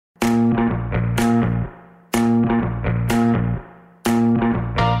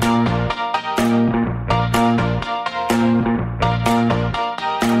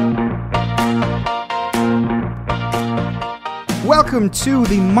to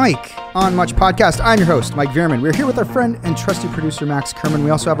the Mike on Much podcast. I'm your host, Mike Veerman. We're here with our friend and trusty producer, Max Kerman.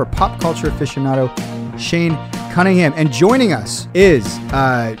 We also have our pop culture aficionado, Shane Cunningham. And joining us is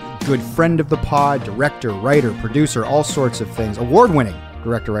a good friend of the pod, director, writer, producer, all sorts of things, award-winning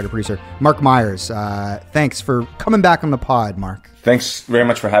director, writer, producer, Mark Myers. Thanks for coming back on the pod, Mark. Thanks very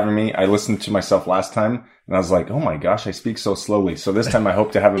much for having me. I listened to myself last time, and I was like, oh my gosh, I speak so slowly. So this time I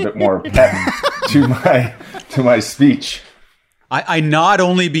hope to have a bit more pep to my speech. I nod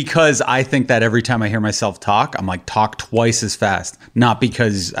only because I think that every time I hear myself talk, I'm like, talk twice as fast. Not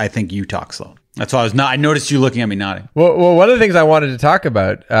because I think you talk slow. That's why I noticed you looking at me nodding. Well, one of the things I wanted to talk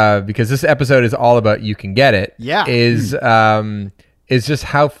about, because this episode is all about You Can Get It, is just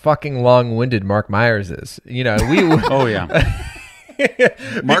how fucking long-winded Mark Myers is. You know, oh yeah.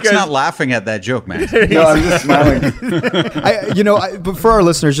 Mark's not laughing at that joke, man. No, I'm just smiling. But for our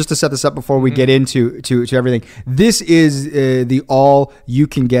listeners, just to set this up before we get into everything, this is the All You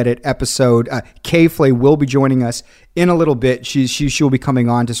Can Get It episode. Kay Flay will be joining us in a little bit. She'll be coming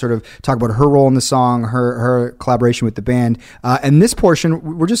on to sort of talk about her role in the song, her collaboration with the band. And this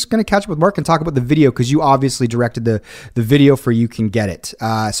portion, we're just going to catch up with Mark and talk about the video, because you obviously directed the video for You Can Get It.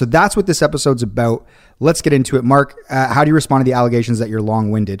 So that's what this episode's about. Let's get into it. Mark, how do you respond to the allegations that you're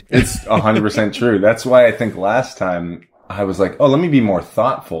long-winded? It's 100% true. That's why I think last time I was like, oh, let me be more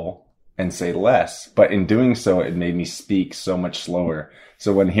thoughtful and say less. But in doing so, it made me speak so much slower.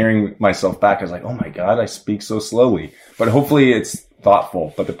 So when hearing myself back, I was like, oh my God, I speak so slowly. But hopefully it's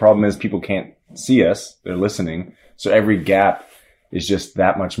thoughtful. But the problem is people can't see us. They're listening. So every gap is just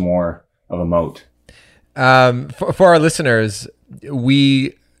that much more of a moat. For our listeners,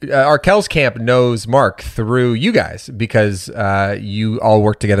 our Kells Camp knows Mark through you guys, because you all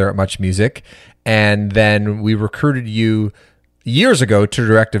work together at Much Music. And then we recruited you years ago to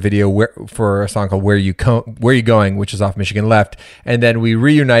direct a video for a song called Where You Going, which is off Michigan Left. And then we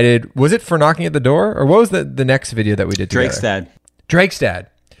reunited. Was it for Knocking at the Door? Or what was the next video that we did together? Drakestad.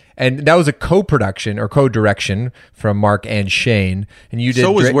 And that was a co-production or co-direction from Mark and Shane. And you did.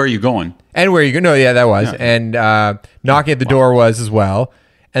 So was Where You Going. And Where You Go. No, yeah, that was. Yeah. And Knocking at the Door was as well.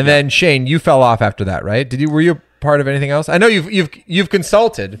 And then Shane, you fell off after that, right? Were you part of anything else? I know you've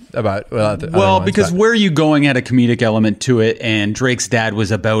consulted about because Where You Going had a comedic element to it, and Drake's Dad was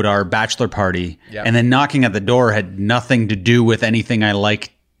about our bachelor party, and then Knocking at the Door had nothing to do with anything I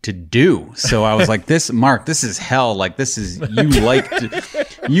like to do. So I was like, this is hell. Like, this is you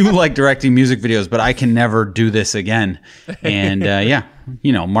like directing music videos, but I can never do this again. And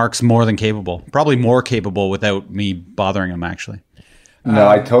Mark's more than capable, probably more capable without me bothering him, actually. No,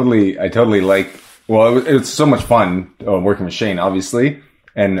 I totally like. Well, it was so much fun working with Shane, obviously,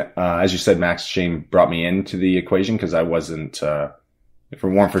 and as you said, Max, Shane brought me into the equation because I wasn't. If it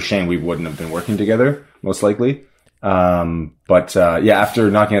weren't for Shane, we wouldn't have been working together, most likely.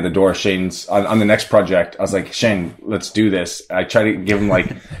 After Knocking at the Door, Shane's on the next project. I was like, Shane, let's do this. I tried to give him like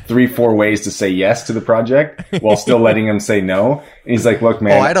 3-4 ways to say yes to the project while still letting him say no. And he's like, look,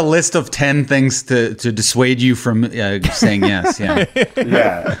 man. I had a list of 10 things to dissuade you from saying yes. Yeah.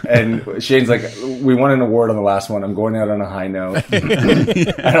 Yeah. And Shane's like, we won an award on the last one. I'm going out on a high note.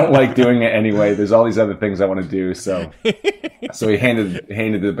 I don't like doing it anyway. There's all these other things I want to do. So he handed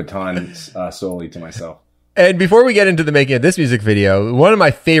the baton solely to myself. And before we get into the making of this music video, one of my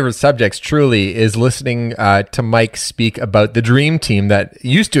favorite subjects truly is listening to Mike speak about the dream team that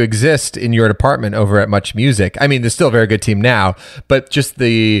used to exist in your department over at Much Music. I mean, there's still a very good team now, but just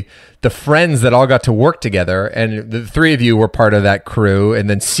the friends that all got to work together, and the three of you were part of that crew, and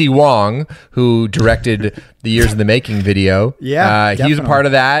then Si Wong, who directed the Years in the Making video. Yeah, he was a part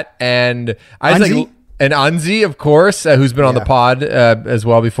of that, and I was like... And Anzi, of course, who's been on the pod as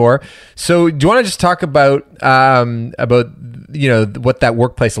well before. So, do you want to just talk about what that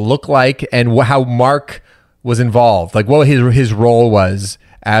workplace looked like and how Mark was involved, like what his role was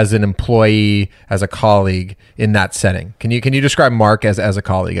as an employee, as a colleague in that setting? Can you describe Mark as a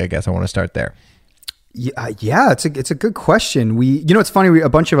colleague? I guess I want to start there. Yeah, it's a good question. It's funny. A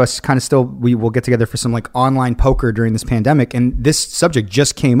bunch of us kind of we will get together for some like online poker during this pandemic, and this subject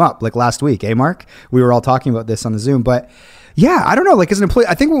just came up like last week. Mark? We were all talking about this on the Zoom, but yeah, I don't know. Like as an employee,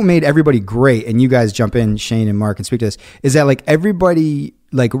 I think what made everybody great, and you guys jump in, Shane and Mark, and speak to this, is that like everybody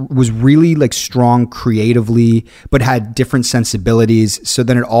like was really like strong creatively, but had different sensibilities. So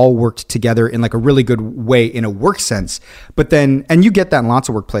then it all worked together in like a really good way in a work sense. But then, and you get that in lots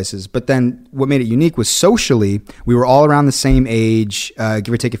of workplaces, but then what made it unique was socially, we were all around the same age, give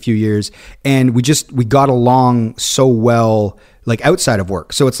or take a few years. And we got along so well like outside of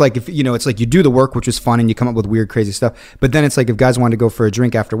work. So it's like, if you know, it's like you do the work, which is fun, and you come up with weird, crazy stuff. But then it's like if guys wanted to go for a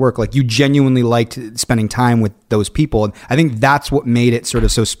drink after work, like you genuinely liked spending time with those people. And I think that's what made it sort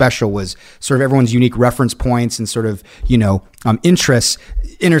of so special, was sort of everyone's unique reference points and sort of, you know, interests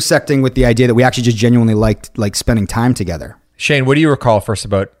intersecting with the idea that we actually just genuinely liked like spending time together. Shane, what do you recall first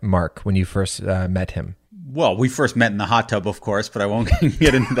about Mark when you first met him? Well, we first met in the hot tub, of course, but I won't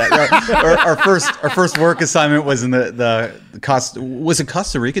get into that. Our first work assignment was in was it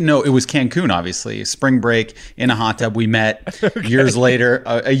Costa Rica? No, it was Cancun, obviously. Spring break in a hot tub. We met years later.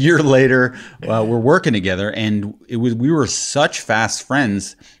 A year later, we're working together, and we were such fast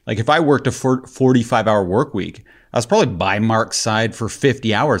friends. Like if I worked a 45-hour work week, I was probably by Mark's side for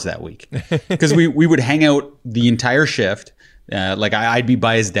 50 hours that week, because we would hang out the entire shift. Like I'd be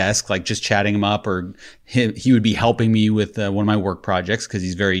by his desk, like just chatting him up, or he would be helping me with one of my work projects because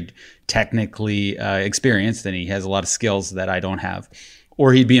he's very technically experienced and he has a lot of skills that I don't have.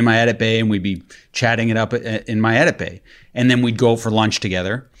 Or he'd be in my edit bay and we'd be chatting it up in my edit bay. And then we'd go for lunch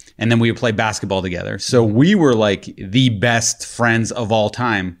together, and then we would play basketball together. So we were like the best friends of all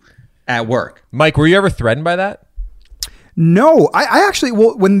time at work. Mike, were you ever threatened by that? No, I actually,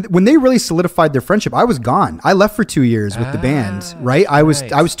 well, when they really solidified their friendship, I was gone. I left for 2 years with the band, right? I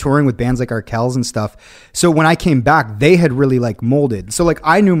was touring with bands like Arkells and stuff. So when I came back, they had really like molded. So like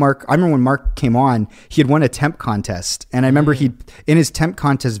I knew Mark. I remember when Mark came on, he had won a temp contest, and I remember in his temp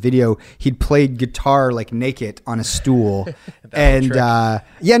contest video, he'd played guitar like naked on a stool. And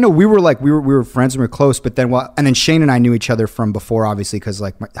we were friends and we were close. But then Shane and I knew each other from before, obviously, because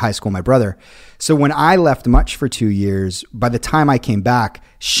like high school, my brother. So when I left Much for 2 years, by the time I came back,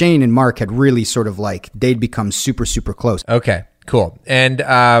 Shane and Mark had really sort of like, they'd become super, super close. Okay, cool.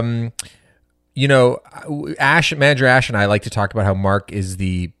 And, you know, Manager Ash and I like to talk about how Mark is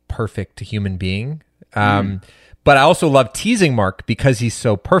the perfect human being. But I also love teasing Mark because he's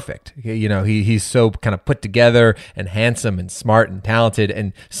so perfect. You know, he's so kind of put together and handsome and smart and talented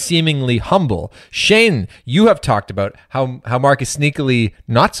and seemingly humble. Shane, you have talked about how Mark is sneakily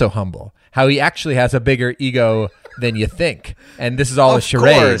not so humble, how he actually has a bigger ego than you think. And this is all a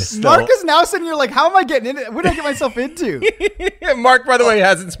charade. Mark is now sitting here like, how am I getting in it? What did I get myself into? Mark, by the way,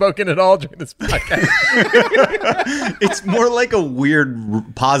 hasn't spoken at all during this podcast. It's more like a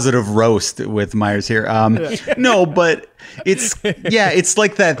weird positive roast with Myers here. No, but it's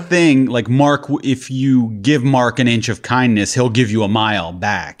like that thing, like Mark, if you give Mark an inch of kindness, he'll give you a mile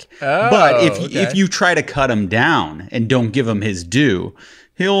back. But if you try to cut him down and don't give him his due,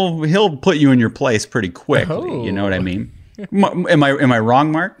 he'll put you in your place pretty quickly. You know what I mean? Am I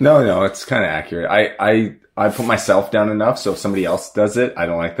wrong, Mark? No, it's kind of accurate. I put myself down enough, so if somebody else does it, I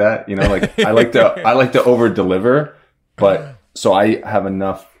don't like that. You know, like I like to over deliver, but so I have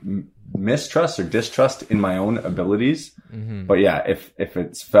enough mistrust or distrust in my own abilities. Mm-hmm. But yeah, if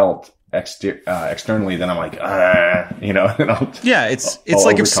it's felt externally, then I'm like, you know. It's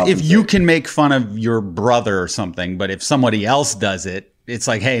like if you can make fun of your brother or something, but if somebody else does it, it's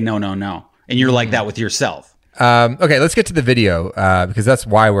like, hey, no. And you're like that with yourself. Okay, let's get to the video because that's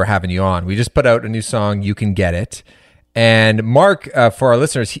why we're having you on. We just put out a new song, You Can Get It. And Mark, for our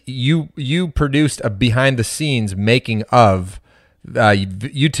listeners, you produced a behind-the-scenes making of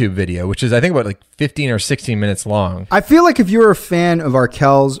YouTube video, which is, I think, about like 15 or 16 minutes long. I feel like if you're a fan of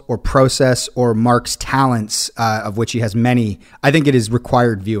Arkells or Process or Mark's talents, of which he has many, I think it is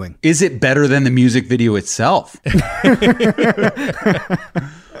required viewing. Is it better than the music video itself?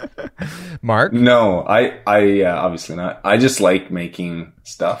 Mark? No, I obviously not. I just like making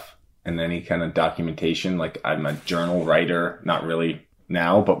stuff and any kind of documentation. Like I'm a journal writer, not really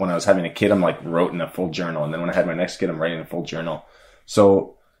now, but when I was having a kid, I'm like wrote in a full journal. And then when I had my next kid, I'm writing a full journal.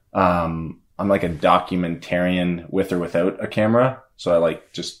 So, I'm like a documentarian with or without a camera. So I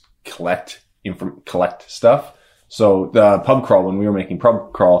like just collect stuff. So the pub crawl, when we were making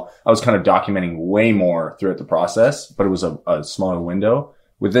pub crawl, I was kind of documenting way more throughout the process, but it was a smaller window.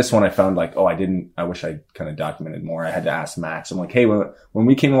 With this one, I found like, I wish I kind of documented more. I had to ask Max. I'm like, hey, when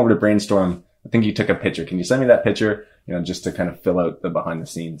we came over to brainstorm, I think you took a picture. Can you send me that picture? You know, just to kind of fill out the behind the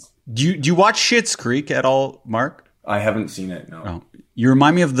scenes. Do you watch Schitt's Creek at all, Mark? I haven't seen it, no. Oh. You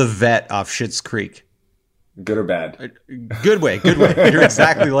remind me of the vet off Schitt's Creek. Good or bad? Good way. You're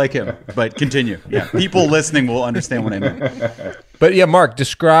exactly like him. But continue. Yeah, people listening will understand what I mean. But yeah, Mark,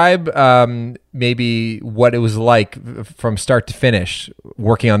 describe maybe what it was like from start to finish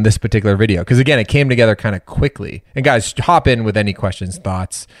working on this particular video. Because again, it came together kind of quickly. And guys, hop in with any questions,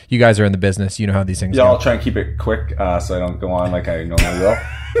 thoughts. You guys are in the business. You know how these things go. I'll try and keep it quick so I don't go on like I normally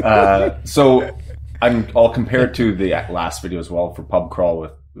will. So I'll compare it to the last video as well for Pub Crawl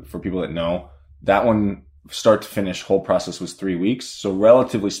for people that know. That one start to finish whole process was 3 weeks. So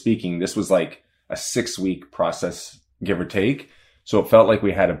relatively speaking, this was like a 6-week process, give or take. So it felt like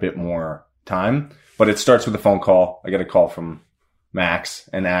we had a bit more time, but it starts with a phone call. I get a call from Max,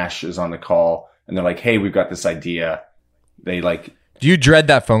 and Ash is on the call, and they're like, "Hey, we've got this idea." They like, do you dread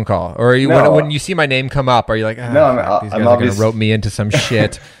that phone call, or are you, No. when you see my name come up, are you like, No, these I'm guys are going to rope me into some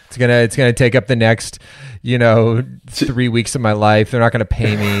shit? It's gonna take up the next, 3 weeks of my life. They're not gonna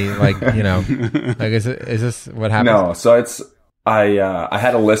pay me, like is this what happens? No, so it's I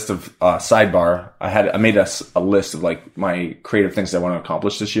had a list of sidebar. I made a list of like my creative things I want to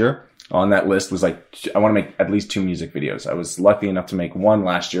accomplish this year. On that list was like, I want to make at least 2 music videos. I was lucky enough to make 1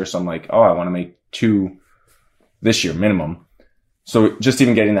 last year, so I'm like, oh, I want to make 2 this year minimum. So just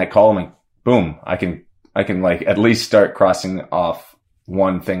even getting that call, I'm like, boom, I can like at least start crossing off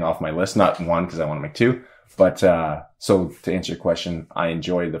 1 thing off my list. Not 1 because I want to make 2, but so to answer your question, I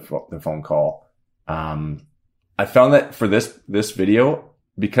enjoyed the phone call. I found that for this video,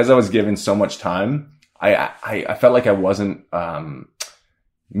 because I was given so much time, I felt like I wasn't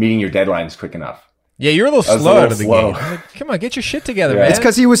meeting your deadlines quick enough. Yeah, you're a little I was slow a little out of the slow. game. I'm like, come on, get your shit together, Yeah. man. It's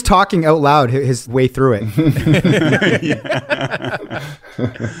because he was talking out loud his way through it.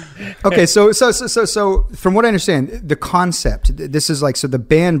 Okay, so from what I understand, the concept, this is like, so the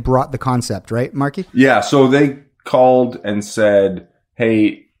band brought the concept, right, Marky? Yeah, so they called and said,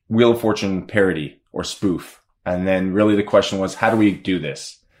 "Hey, Wheel of Fortune parody or spoof." And then really the question was, how do we do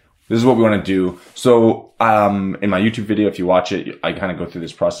this? This is what we want to do. So in my YouTube video, if you watch it, I kind of go through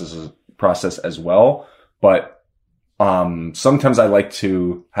this process as well. But sometimes I like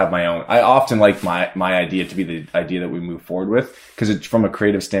to have my own. I often like my idea to be the idea that we move forward with, because from a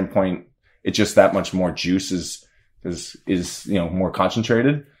creative standpoint, it's just that much more juice is more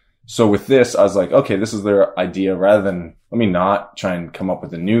concentrated. So with this, I was like, okay, this is their idea. Rather than let me not try and come up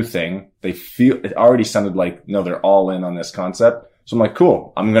with a new thing, it already sounded like, no, they're all in on this concept. So I'm like,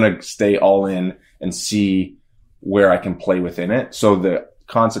 cool, I'm going to stay all in and see where I can play within it. So the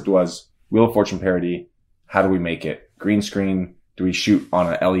concept was Wheel of Fortune parody. How do we make it? Green screen? Do we shoot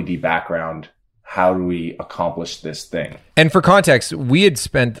on an LED background? How do we accomplish this thing? And for context, we had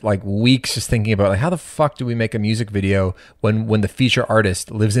spent like weeks just thinking about like, how the fuck do we make a music video when the feature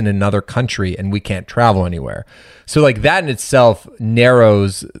artist lives in another country and we can't travel anywhere? So like that in itself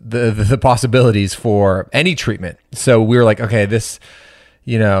narrows the possibilities for any treatment. So we were like, okay, this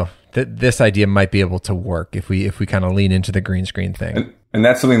idea might be able to work if we kind of lean into the green screen thing. And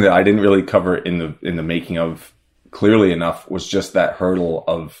that's something that I didn't really cover in the making of clearly enough, was just that hurdle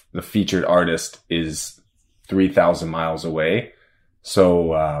of the featured artist is 3,000 miles away.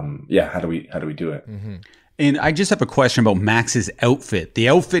 So how do we do it? Mm-hmm. And I just have a question about Max's outfit. The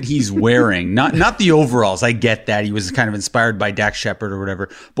outfit he's wearing, not the overalls. I get that. He was kind of inspired by Dax Shepard or whatever.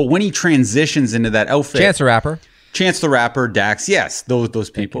 But when he transitions into that outfit. Chance the Rapper, Dax, yes, those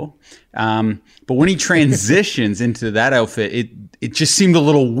people. But when he transitions into that outfit, it just seemed a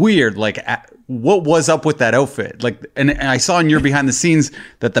little weird. Like, what was up with that outfit? Like, and I saw in your behind the scenes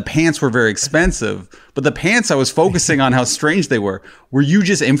that the pants were very expensive, but the pants, I was focusing on how strange they were. Were you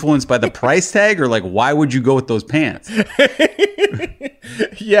just influenced by the price tag, or like, why would you go with those pants?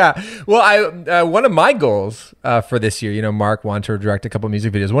 Yeah. Well, I one of my goals for this year, Mark wanted to direct a couple of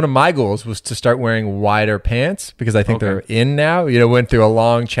music videos. One of my goals was to start wearing wider pants, because I think they're in now. Went through a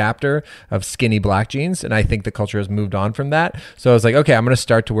long chapter of skinny black jeans, and I think the culture has moved on from that. So I was like, okay, I'm going to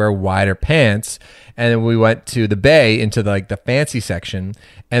start to wear wider pants. And then we went to the Bay into the fancy section,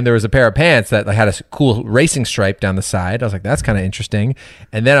 and there was a pair of pants that had a cool racing stripe down the side. I was like, that's kind of interesting.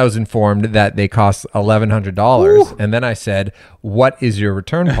 And then I was informed that they cost $1,100. And then I said, what is your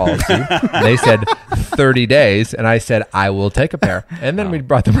return policy? And they said 30 days. And I said, I will take a pair. And then we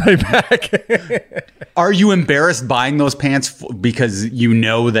brought them right back. Are you embarrassed buying those pants because you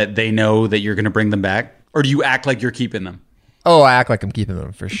know that they know that you're going to bring them back? Or do you act like you're keeping them? Oh, I act like I'm keeping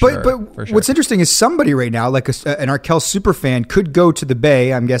them for sure. But for sure. What's interesting is somebody right now, like an Arkell super fan, could go to the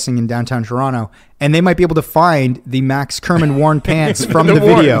Bay, I'm guessing in downtown Toronto, and they might be able to find the Max Kerman worn pants from the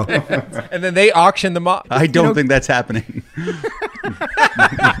video. And then they auction them off. I don't think that's happening.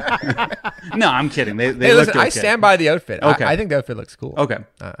 No, I'm kidding. They Hey, look listen, okay. I stand by the outfit. Okay. I think the outfit looks cool. Okay.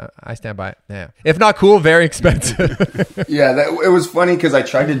 I stand by it. Yeah. If not cool, very expensive. Yeah, it was funny because I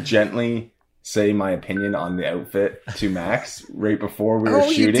tried to gently say my opinion on the outfit to Max right before we were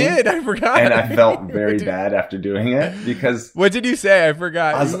shooting. You did. I forgot. And I felt very bad after doing it because... What did you say? I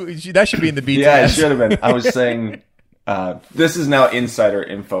forgot. That should be in the BTS. Yeah, it should have been. I was saying, this is now insider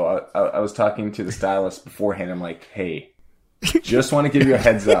info. I was talking to the stylist beforehand. I'm like, hey, Just want to give you a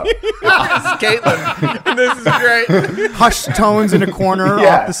heads up. This is Caitlin. This is great. Hushed tones in a corner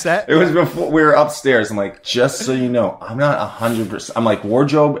off the set. It was before we were upstairs. I'm like, just so you know, I'm not 100%. I'm like,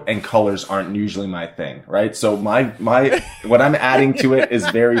 wardrobe and colors aren't usually my thing, right? So my what I'm adding to it is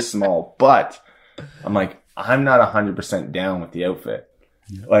very small, but I'm like, I'm not 100% down with the outfit.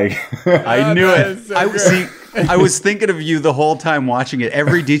 Like, I knew it. So I was thinking of you the whole time watching it.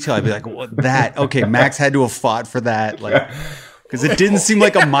 Every detail, I'd be like, "What that? Okay, Max had to have fought for that." Like, because it didn't seem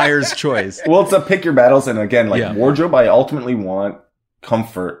like a Myers choice. well, it's a pick your battles. And again, like wardrobe, I ultimately want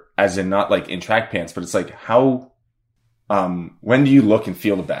comfort, as in not like in track pants, but it's like how, when do you look and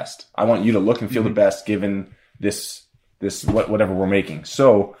feel the best? I want you to look and feel the best given this whatever we're making.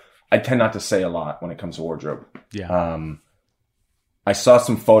 So I tend not to say a lot when it comes to wardrobe. Yeah. I saw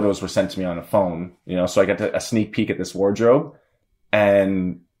some photos were sent to me on a phone, so I got a sneak peek at this wardrobe,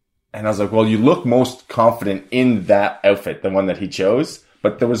 and I was like, well, you look most confident in that outfit, the one that he chose,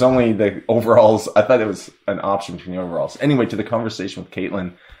 but there was only the overalls. I thought it was an option between the overalls. Anyway, to the conversation with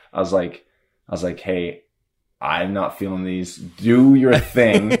Caitlin, I was like, hey, I'm not feeling these. Do your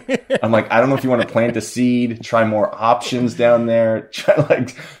thing. I'm like, I don't know if you want to plant a seed, try more options down there. Try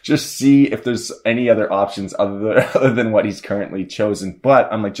just see if there's any other options other than what he's currently chosen.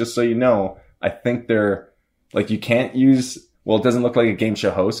 But I'm like, just so you know, I think they're like, you can't use, well, it doesn't look like a game show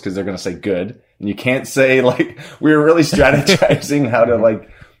host because they're going to say good. And you can't say like, we were really strategizing how to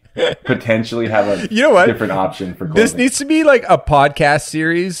potentially have a different option for clothing. This needs to be like a podcast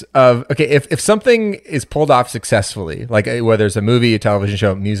series of, okay, if something is pulled off successfully, like whether it's a movie, a television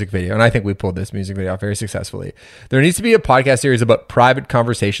show, music video, and I think we pulled this music video off very successfully, there needs to be a podcast series about private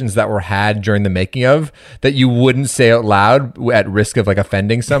conversations that were had during the making of that you wouldn't say out loud at risk of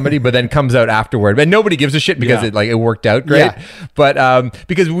offending somebody, but then comes out afterward. But nobody gives a shit because it worked out great. Yeah. But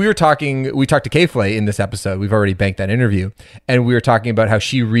because we talked to K-Flay in this episode, we've already banked that interview, and we were talking about how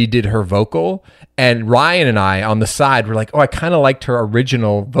she redid her vocal, and Ryan and I on the side were like, oh, I kind of liked her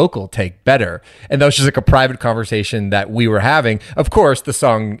original vocal take better. And that was just like a private conversation that we were having. Of course, the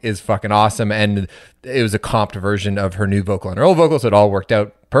song is fucking awesome, and it was a comped version of her new vocal and her old vocal, so it all worked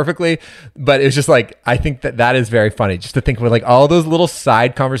out perfectly. But it was just like, I think that is very funny just to think of all those little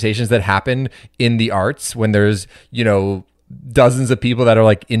side conversations that happen in the arts when there's dozens of people that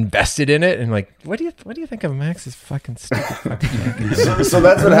are invested in it, and what do you think of Max's fucking stupid fucking so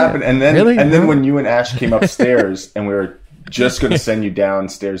that's what happened. And then then when you and Ash came upstairs and we were just going to send you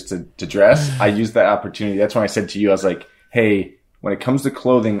downstairs to dress, I used that opportunity. That's when I said to you, I was like, hey, when it comes to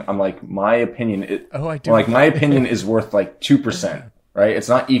clothing, I'm like, my opinion my opinion is worth 2%, right? It's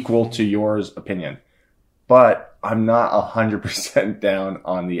not equal to yours opinion, but I'm not 100% down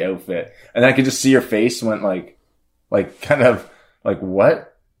on the outfit. And I could just see your face went kind of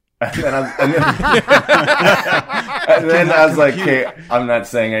what? And then I was like, okay, I'm not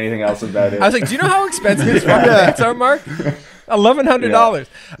saying anything else about it. I was like, do you know how expensive these fucking pants are, Mark? $1,100.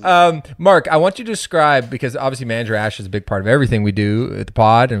 Yeah. Mark, I want you to describe, because obviously Manager Ash is a big part of everything we do at the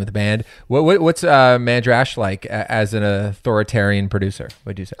pod and with the band. What's Manager Ash like as an authoritarian producer?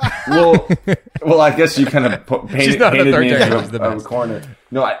 What do you say? Well, I guess you kind of painted me into a corner.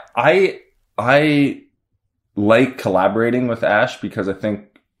 No, I like collaborating with Ash because I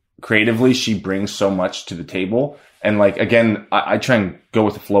think creatively she brings so much to the table. And again, I try and go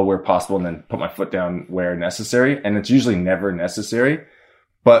with the flow where possible and then put my foot down where necessary. And it's usually never necessary.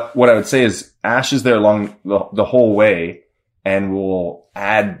 But what I would say is Ash is there along the whole way and will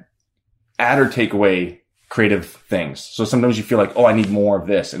add or take away creative things. So sometimes you feel like, oh, I need more of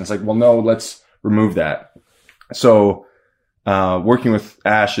this. And it's like, well, no, let's remove that. So, working with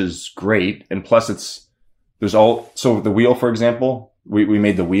Ash is great. And plus so the wheel, for example, we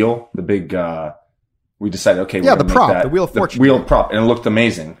made the wheel, the big, we decided, okay, the prop, the Wheel of Fortune. Wheel prop, and it looked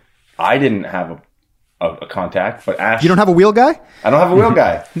amazing. I didn't have a contact, but Ash. You don't have a wheel guy? I don't have a wheel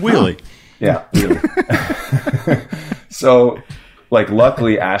guy. Wheelie. Yeah, wheelie. So,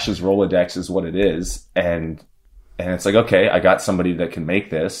 luckily Ash's Rolodex is what it is. And it's like, okay, I got somebody that can make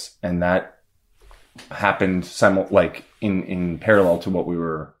this. And that happened in parallel to what we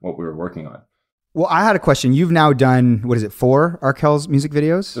were working on. Well, I had a question. You've now done, 4 Arkells music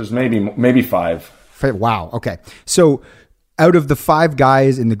videos? There's maybe 5. Wow. Okay. So out of the 5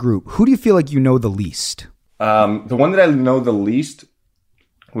 guys in the group, who do you feel like you know the least? The one that I know the least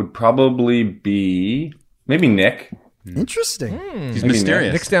would probably be maybe Nick. Interesting. He's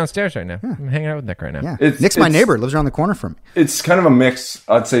mysterious. Nick's downstairs right now. Yeah. I'm hanging out with Nick right now. Yeah. Nick's my neighbor. Lives around the corner from me. It's kind of a mix.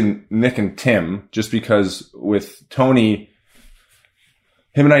 I'd say Nick and Tim, just because with Tony,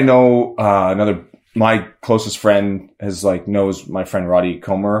 him and I know my closest friend knows my friend Roddy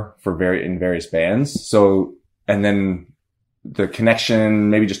Comer in various bands. So, and then the connection,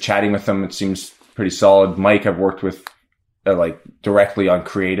 maybe just chatting with them, it seems pretty solid. Mike, I've worked with like directly on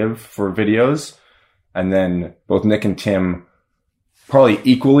creative for videos. And then both Nick and Tim, probably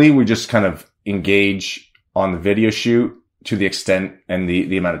equally, we just kind of engage on the video shoot to the extent and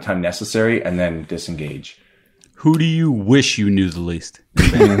the amount of time necessary, and then disengage. Who do you wish you knew the least? So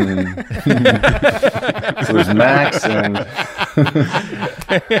there's Max and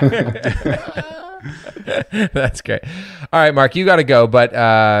That's great. All right, Mark, you got to go, but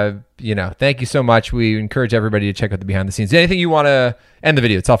thank you so much. We encourage everybody to check out the behind the scenes. Anything you want to end the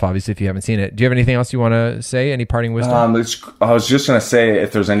video itself, obviously, if you haven't seen it. Do you have anything else you want to say? Any parting wisdom? I was just going to say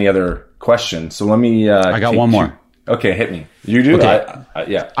if there's any other questions. So let me. I got one more. Okay, hit me. You do? Okay.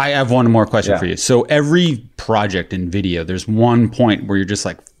 Yeah. I have one more question for you. So every project in video, there's one point where you're just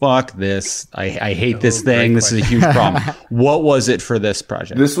like, fuck this. I hate this thing. This is a huge problem. What was it for this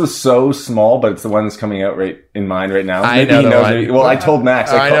project? This was so small, but it's the one that's coming out right in mind right now. I know. Well, I told Max.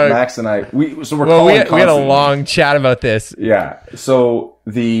 I called Max and I. We had a long chat about this. Yeah. So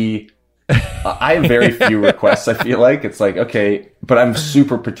I have very few requests. I feel like it's like, okay, but I'm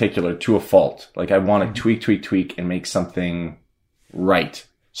super particular to a fault. Like I want to tweak and make something right.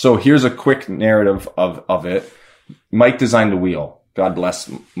 So here's a quick narrative of it. Mike designed the wheel. God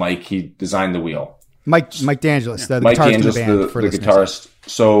bless Mike. He designed the wheel. Mike DeAngelis, the Mike guitarist, DeAngelis, the guitarist.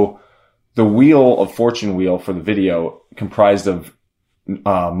 So the Wheel of Fortune wheel for the video comprised of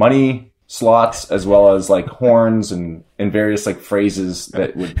money slots as well as like horns and various like phrases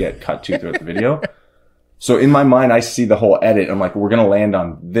that would get cut to throughout the video. So in my mind, I see the whole edit. I'm like, we're going to land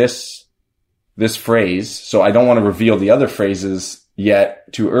on this phrase. So I don't want to reveal the other phrases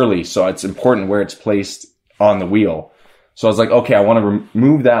yet too early. So it's important where it's placed on the wheel. So I was like, okay, I want to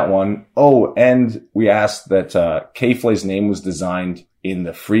remove that one. Oh, and we asked that K-Flay's name was designed in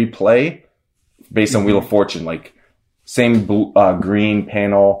the free play based on Wheel of Fortune, like same blue, green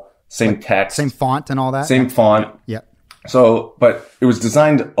panel, same text. Same font and all that? Same font. Yep. So, but it was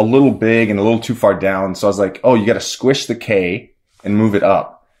designed a little big and a little too far down. So I was like, oh, you got to squish the K and move it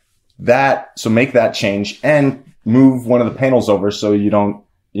up. So make that change and move one of the panels over so you don't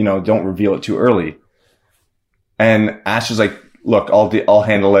reveal it too early. And Ash was like, look, I'll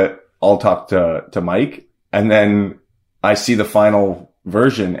handle it. I'll talk to Mike. And then I see the final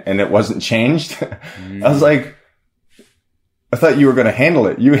version and it wasn't changed. I was like, I thought you were going to handle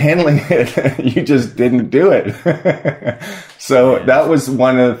it. You handling it. You just didn't do it. So that was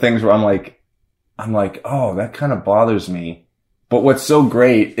one of the things where I'm like, oh, that kind of bothers me. But what's so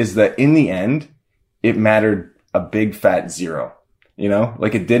great is that in the end, it mattered a big fat zero,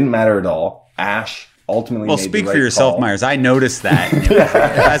 like it didn't matter at all. Ash ultimately made speak the right for yourself, call. Myers. I noticed that.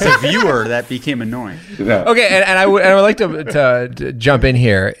 As a viewer, that became annoying. Yeah. Okay, and I would like to jump in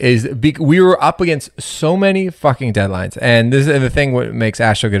here. We were up against so many fucking deadlines, and this is the thing. What makes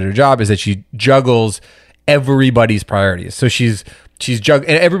Ash so good at her job is that she juggles everybody's priorities. So she's and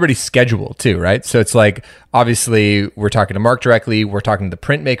everybody's schedule too, right? So it's like, obviously we're talking to Mark directly, we're talking to the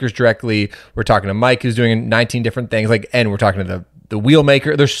printmakers directly, we're talking to Mike who's doing 19 different things, and we're talking to the wheel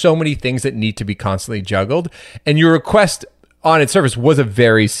maker. There's so many things that need to be constantly juggled. And your request on its surface was a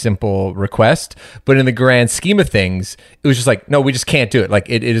very simple request, but in the grand scheme of things, it was just like, no, we just can't do it. Like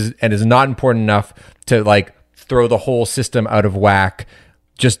it is not important enough to like throw the whole system out of whack.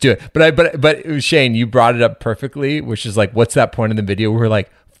 Just do it. But Shane, you brought it up perfectly, which is like, what's that point in the video where we're like,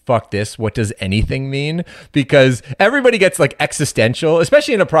 fuck this, what does anything mean? Because everybody gets like existential,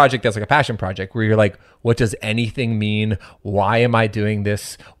 especially in a project that's like a passion project where you're like, what does anything mean? Why am I doing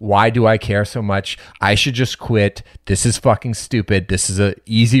this? Why do I care so much? I should just quit. This is fucking stupid. This is an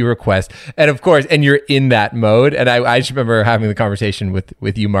easy request. And of course, and you're in that mode. And I just remember having the conversation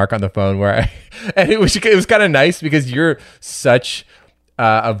with you, Mark, on the phone and it was kind of nice because you're such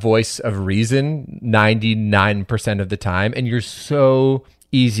a voice of reason 99% of the time, and you're so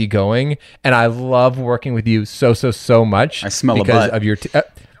easygoing, and I love working with you so much. I smell because a butt. of your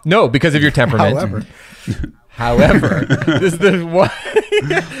because of your temperament. However, this is the one.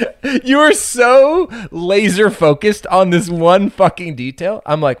 You are so laser focused on this one fucking detail.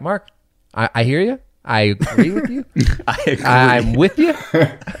 I'm like, Mark, I hear you. I agree with you. I'm with you.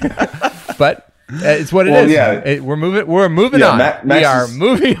 But it's what it is. Yeah. We're moving on. We are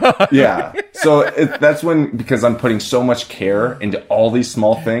moving on. Yeah. So that's because I'm putting so much care into all these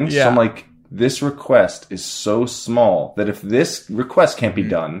small things. Yeah. So I'm like, this request is so small that if this request can't be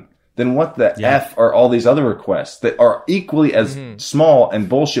done, then what the F are all these other requests that are equally as small and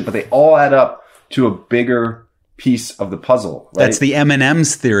bullshit, but they all add up to a bigger piece of the puzzle. Right? That's the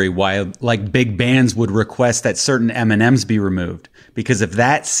M&M's theory, why like big bands would request that certain M&Ms be removed. Because if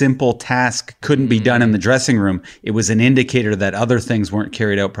that simple task couldn't be done in the dressing room, it was an indicator that other things weren't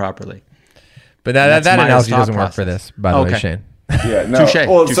carried out properly. But that analogy thought doesn't work process. for this, by the way, Shane. Yeah, no. Touché,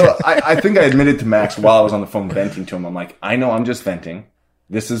 Well, touché. so I think I admitted to Max while I was on the phone venting to him. I'm like, I know I'm just venting.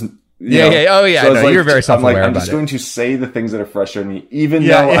 This is... Yeah. Oh, yeah. So I was No, you're very self-aware I'm about just it. going to say the things that are frustrating me, even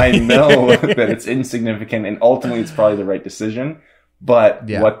Yeah, though yeah. I know that it's insignificant and ultimately it's probably the right decision. But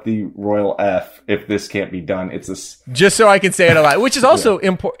what the royal F if this can't be done? It's this. Just so I can say it a lot, which is also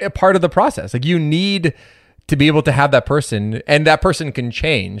a part of the process. Like you need to be able to have that person, and that person can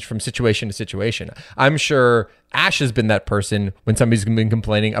change from situation to situation. I'm sure Ash has been that person when somebody's been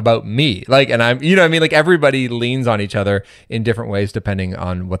complaining about me. Like, and I'm, you know what I mean? Like everybody leans on each other in different ways depending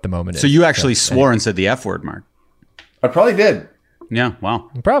on what the moment is. So you actually swore and said the F word, Mark. I probably did. Yeah, wow.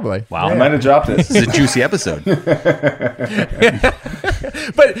 Probably. Wow. I might have dropped this. This is a juicy episode. But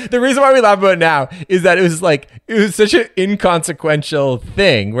the reason why we laugh about it now is that it was such an inconsequential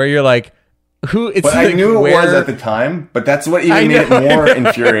thing where you're like, who? It's But like I knew it where, was at the time, but that's what even made it more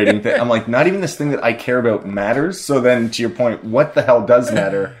infuriating. That I'm like, not even this thing that I care about matters. So then, to your point, what the hell does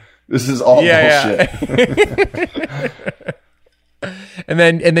matter? This is all bullshit. And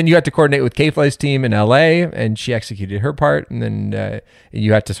then you had to coordinate with K-Fly's team in LA, and she executed her part, and then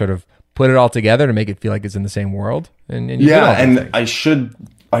you had to sort of put it all together to make it feel like it's in the same world. And you did all Yeah, those and things.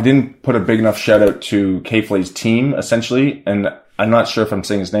 I didn't put a big enough shout out to K-Flay's team, essentially, and I'm not sure if I'm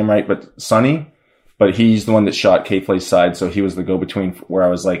saying his name right, but Sonny, but he's the one that shot K-Flay's side, so he was the go-between where I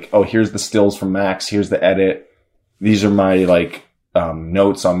was like, oh, here's the stills from Max, here's the edit, these are my like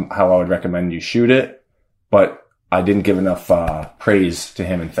notes on how I would recommend you shoot it, but I didn't give enough praise to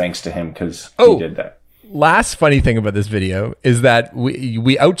him and thanks to him because he did that. Last funny thing about this video is that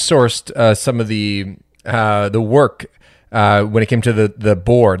we outsourced some of the work when it came to the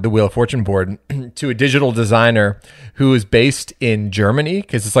board, the Wheel of Fortune board, to a digital designer who is based in Germany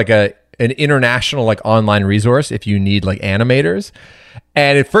because it's like an international like online resource if you need like animators.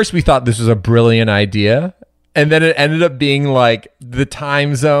 And at first we thought this was a brilliant idea. And then it ended up being like the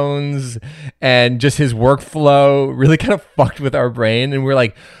time zones and just his workflow really kind of fucked with our brain. And we're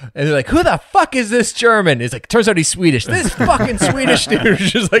like, and they're like, who the fuck is this German? It's like, turns out he's Swedish. This fucking Swedish dude was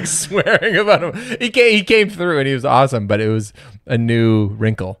just like swearing about him. He came through and he was awesome, but it was a new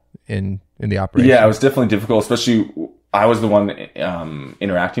wrinkle in the operation. Yeah, it was definitely difficult, especially I was the one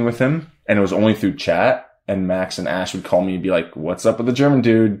interacting with him and it was only through chat, and Max and Ash would call me and be like, what's up with the German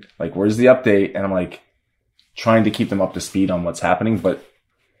dude? Like, where's the update? And I'm like, trying to keep them up to speed on what's happening, but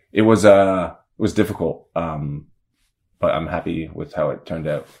it was difficult. But I'm happy with how it turned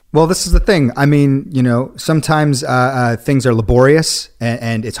out. Well, this is the thing. I mean, you know, sometimes things are laborious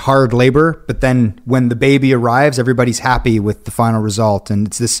and it's hard labor, but then when the baby arrives, everybody's happy with the final result. And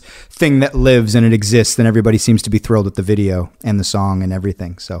it's this thing that lives and it exists, and everybody seems to be thrilled with the video and the song and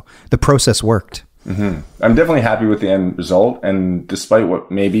everything. So the process worked. Mm-hmm. I'm definitely happy with the end result, and despite what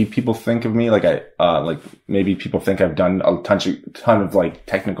maybe people think of me, maybe people think I've done a ton of like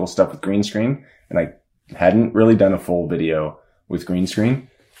technical stuff with green screen, and I hadn't really done a full video with green screen,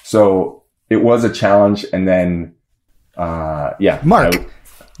 so it was a challenge. And then, Mark,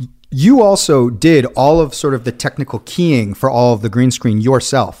 you also did all of sort of the technical keying for all of the green screen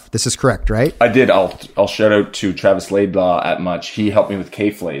yourself. This is correct, right? I did. I'll shout out to Travis Laidlaw at Much. He helped me with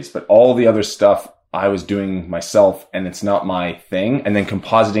K-Flays, but all the other stuff I was doing myself, and it's not my thing. And then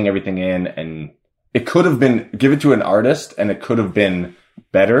compositing everything in, and it could have been give it to an artist, and it could have been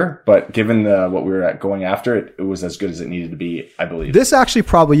better. But given what we were going after, it was as good as it needed to be, I believe. This actually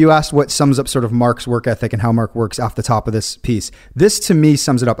probably, you asked what sums up sort of Mark's work ethic and how Mark works off the top of this piece. This to me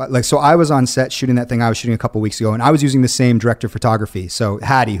sums it up. Like, so I was on set shooting that thing I was shooting a couple weeks ago, and I was using the same director of photography. So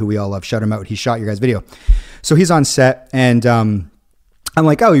Hattie, who we all love, shout him out. He shot your guys' video. So he's on set, and I'm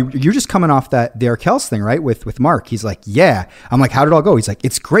like, oh, you're just coming off the Arkells thing, right? With Mark. He's like, yeah. I'm like, how did it all go? He's like,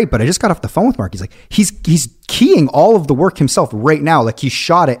 it's great, but I just got off the phone with Mark. He's like, he's keying all of the work himself right now. Like, he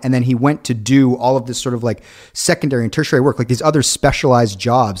shot it, and then he went to do all of this sort of like secondary and tertiary work, like these other specialized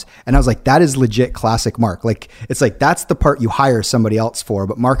jobs. And I was like, that is legit classic Mark. Like, it's like, that's the part you hire somebody else for.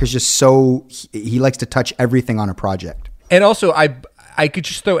 But Mark is just so, he likes to touch everything on a project. And also, I could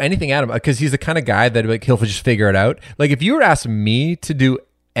just throw anything at him because he's the kind of guy that like he'll just figure it out. Like if you were to ask me to do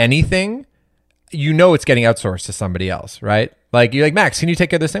anything, you know it's getting outsourced to somebody else, right? Like you're like, Max, can you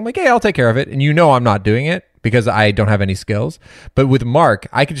take care of this thing? I'm like, yeah, I'll take care of it. And you know I'm not doing it because I don't have any skills. But with Mark,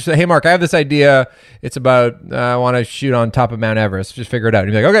 I could just say, hey, Mark, I have this idea. It's about I want to shoot on top of Mount Everest. Just figure it out.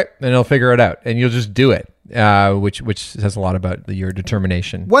 And you're like, okay, and he'll figure it out, and you'll just do it. which says a lot about your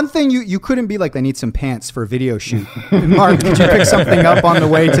determination. One thing you couldn't be like, I need some pants for a video shoot. Mark, did you pick something up on the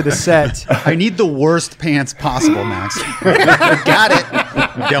way to the set? I need the worst pants possible, Max. Got it.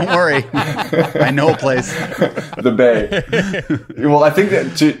 Don't worry. I know a place. The Bay. Well, I think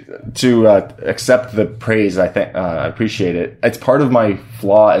that to accept the praise, I appreciate it. It's part of my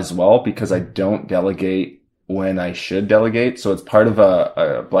flaw as well, because I don't delegate when I should delegate. So it's part of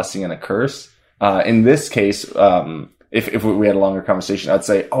a blessing and a curse. In this case, if we had a longer conversation, I'd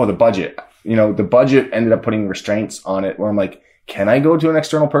say, the budget. The budget ended up putting restraints on it where I'm like, can I go to an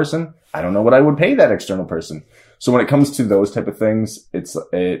external person? I don't know what I would pay that external person. So when it comes to those type of things,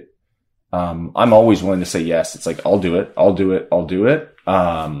 I'm always willing to say yes. It's like, I'll do it.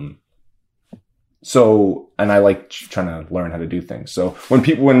 And I like trying to learn how to do things. So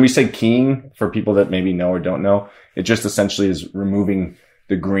when we say keying, for people that maybe know or don't know, it just essentially is removing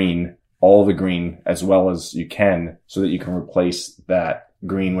all the green as well as you can, so that you can replace that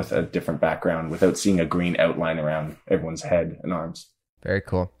green with a different background without seeing a green outline around everyone's head and arms. Very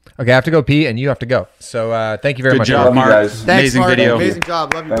cool. Okay, I have to go pee and you have to go. So thank you very much. Good job, Mark. Guys. Thanks, Amazing Mark. video. Amazing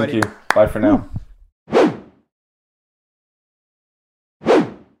job. Love you, buddy. Thank you. Bye for now.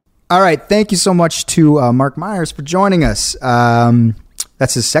 All right. Thank you so much to Mark Myers for joining us.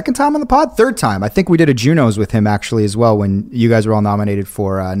 That's his second time on the pod? Third time. I think we did a Junos with him actually as well when you guys were all nominated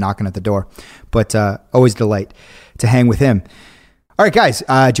for Knocking at the Door. But always a delight to hang with him. All right, guys.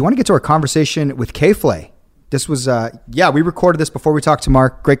 Do you want to get to our conversation with K-Flay? This was, we recorded this before we talked to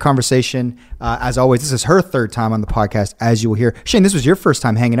Mark. Great conversation. As always, this is her third time on the podcast, as you will hear. Shane, this was your first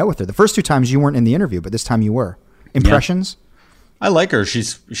time hanging out with her. The first two times you weren't in the interview, but this time you were. Impressions? Yeah. I like her.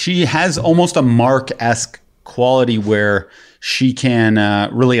 She has almost a Mark-esque quality where she can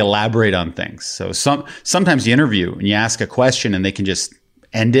really elaborate on things. So sometimes you interview and you ask a question and they can just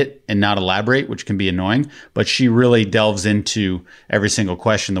end it and not elaborate, which can be annoying. But she really delves into every single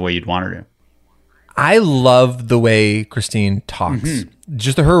question the way you'd want her to. I love the way Christine talks. Mm-hmm.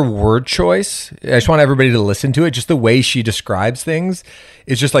 Just her word choice. I just want everybody to listen to it. Just the way she describes things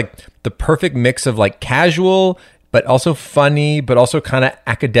is just like the perfect mix of like casual, but also funny, but also kind of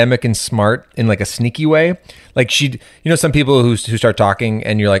academic and smart in like a sneaky way. Like some people who start talking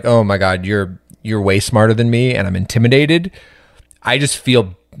and you're like, oh my God, you're way smarter than me and I'm intimidated. I just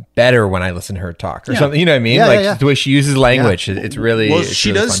feel better when I listen to her talk or something. You know what I mean? Yeah. The way she uses language, it's really,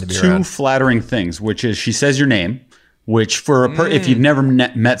 she really does fun to be two around. flattering things, which is she says your name, which for if you've never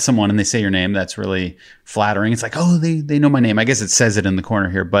met someone and they say your name, that's really flattering. It's like, oh, they know my name. I guess it says it in the corner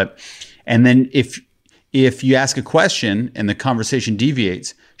here, and then if you ask a question and the conversation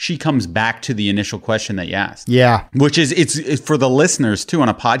deviates, she comes back to the initial question that you asked. Yeah. Which is, it's for the listeners too on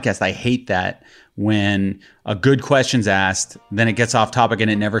a podcast. I hate that when a good question's asked, then it gets off topic and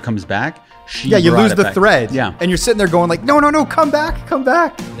it never comes back. You lose the thread. Yeah. And you're sitting there going like, no, come back.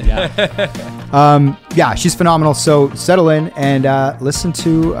 Yeah. She's phenomenal. So settle in and listen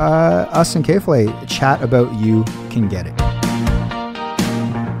to us and K-Flay chat about You Can Get It.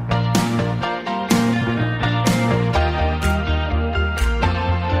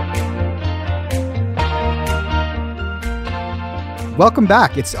 Welcome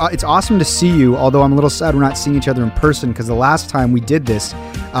back. It's awesome to see you, although I'm a little sad we're not seeing each other in person because the last time we did this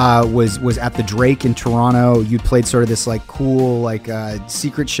was at the Drake in Toronto. You'd played sort of this like cool like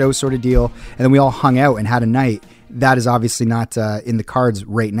secret show sort of deal, and then we all hung out and had a night. That is obviously not in the cards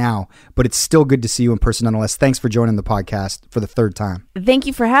right now, but it's still good to see you in person nonetheless. Thanks for joining the podcast for the third time. Thank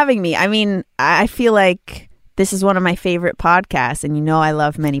you for having me. I mean, I feel like this is one of my favorite podcasts, and I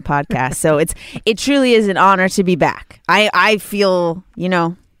love many podcasts. So it truly is an honor to be back. I feel,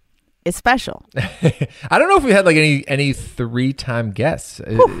 it's special. I don't know if we had like any 3-time guests.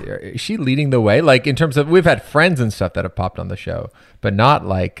 Is she leading the way? Like in terms of, we've had friends and stuff that have popped on the show, but not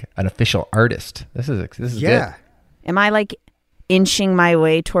like an official artist. This is good. Am I like inching my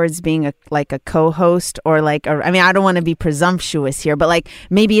way towards being a co-host or I don't want to be presumptuous here, but like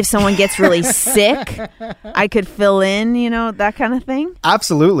maybe if someone gets really sick, I could fill in, that kind of thing.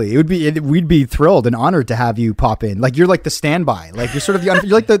 Absolutely. We'd be thrilled and honored to have you pop in. Like you're like the standby, like you're sort of you're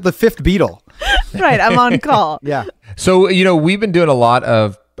like the fifth Beatle. Right. I'm on call. Yeah. So, we've been doing a lot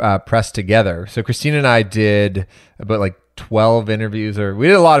of press together. So Christine and I did about like 12 interviews, or we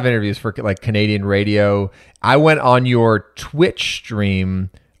did a lot of interviews for like Canadian radio. I went on your Twitch stream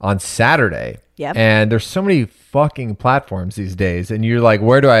on Saturday. Yep. And there's so many fucking platforms these days. And you're like,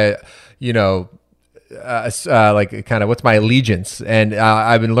 where do I, like kind of what's my allegiance? And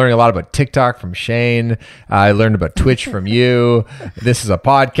I've been learning a lot about TikTok from Shane. I learned about Twitch from you. This is a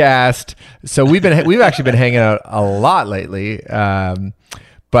podcast. So we've actually been hanging out a lot lately.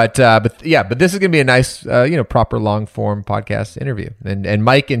 But this is going to be a nice, proper long form podcast interview. And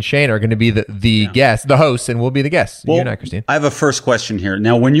Mike and Shane are going to be the guests, the hosts, and we'll be the guests. Well, you and I, Christine. I have a first question here.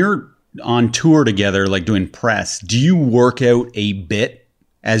 Now, when you're on tour together, like doing press, do you work out a bit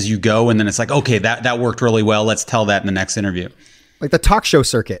as you go? And then it's like, okay, that worked really well. Let's tell that in the next interview. Like the talk show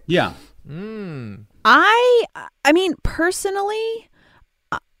circuit. Yeah. I mean, personally,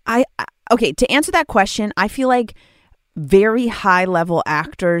 okay, to answer that question, I feel like very high level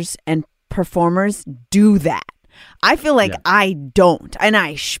actors and performers do that. I feel like I don't, and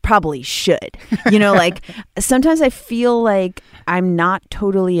I probably should. Like sometimes I feel like I'm not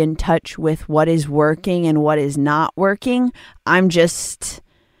totally in touch with what is working and what is not working. I'm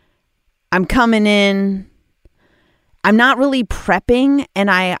coming in. I'm not really prepping,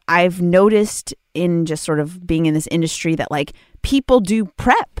 and I've noticed in just sort of being in this industry that like people do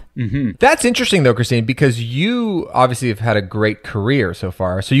prep. Mm-hmm. That's interesting though, Christine, because you obviously have had a great career so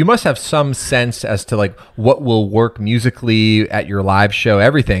far. So you must have some sense as to like what will work musically at your live show,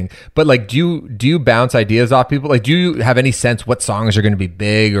 everything. But like, do you bounce ideas off people? Like, do you have any sense what songs are going to be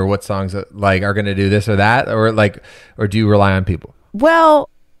big or what songs like are going to do this or that, or do you rely on people? Well,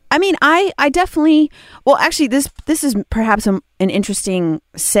 I mean, I definitely, well, actually this is perhaps an interesting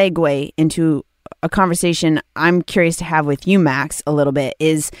segue into a conversation I'm curious to have with you, Max, a little bit.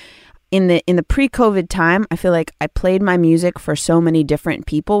 Is in the pre-COVID time, I feel like I played my music for so many different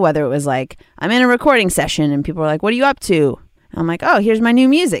people, whether it was like I'm in a recording session and people are like, what are you up to? And I'm like, oh, here's my new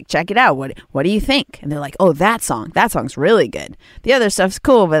music. Check it out. What do you think? And they're like, oh, that song's really good. The other stuff's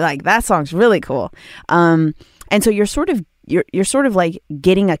cool, but like that song's really cool. And so you're sort of like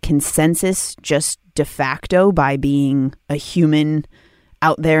getting a consensus just de facto by being a human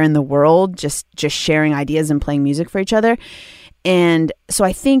out there in the world, just sharing ideas and playing music for each other. And so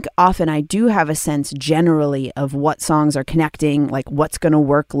I think often I do have a sense generally of what songs are connecting, like what's going to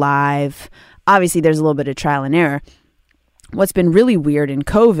work live. Obviously, there's a little bit of trial and error. What's been really weird in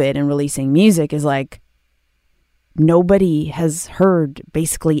COVID and releasing music is like nobody has heard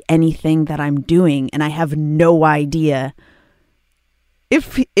basically anything that I'm doing, and I have no idea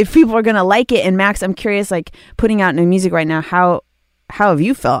if people are going to like it. And Max, I'm curious, like putting out new music right now, how have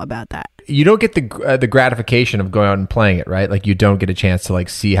you felt about that? You don't get the gratification of going out and playing it, right? Like you don't get a chance to like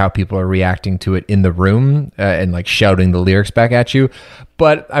see how people are reacting to it in the room and like shouting the lyrics back at you.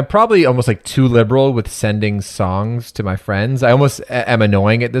 But I'm probably almost like too liberal with sending songs to my friends. I almost am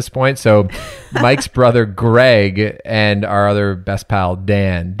annoying at this point. So Mike's brother Greg and our other best pal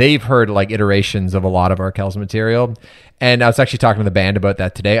Dan, they've heard like iterations of a lot of our Kells material. And I was actually talking to the band about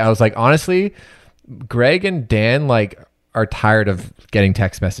that today. I was like, honestly, Greg and Dan like are tired of getting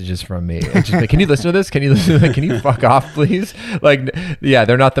text messages from me. It's just like, can you listen to this? Can you listen to that? Can you fuck off, please? Like, yeah,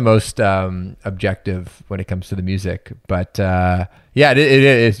 they're not the most objective when it comes to the music. But it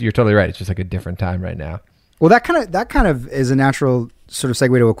is. You're totally right. It's just like a different time right now. Well, that kind of is a natural sort of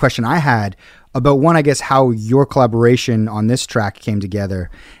segue to a question I had about one, I guess, how your collaboration on this track came together,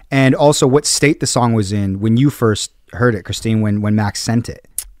 and also what state the song was in when you first heard it, Christine, when Max sent it.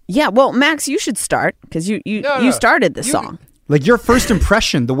 Yeah, well, Max, you should start because you started the song. Like your first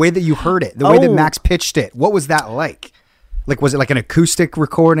impression, the way that you heard it, the way that Max pitched it. What was that like? Like, was it like an acoustic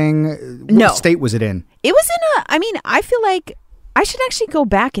recording? What state was it in? It was I feel like I should actually go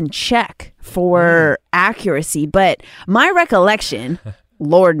back and check for accuracy, but my recollection,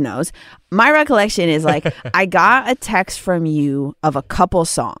 Lord knows, my recollection is like I got a text from you of a couple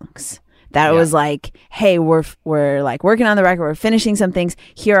songs. That was like, hey, we're like working on the record. We're finishing some things.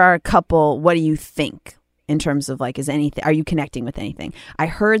 Here are a couple. What do you think in terms of like, are you connecting with anything? I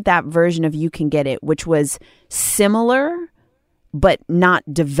heard that version of You Can Get It, which was similar, but not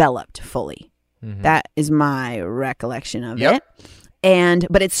developed fully. Mm-hmm. That is my recollection of it.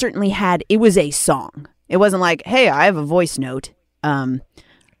 But it certainly it was a song. It wasn't like, hey, I have a voice note.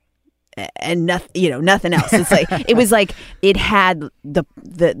 And nothing else. It's like it was like it had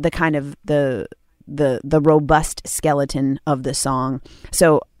the kind of the robust skeleton of the song.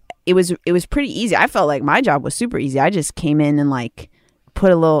 So it was pretty easy. I felt like my job was super easy. I just came in and like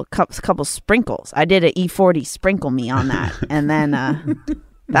put a little couple sprinkles. I did an E40 sprinkle me on that, and then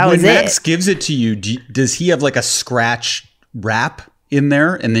that was it. When Max gives it to you, does he have like a scratch rap in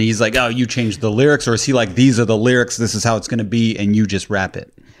there, and then he's like, "Oh, you changed the lyrics," or is he like, "These are the lyrics. This is how it's going to be," and you just rap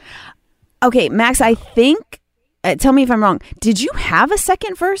it? Okay, Max, I think, tell me if I'm wrong. Did you have a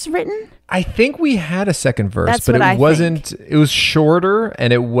second verse written? I think we had a second verse, That's but what I wasn't, think. It was shorter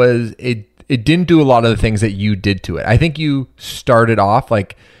and it didn't do a lot of the things that you did to it. I think you started off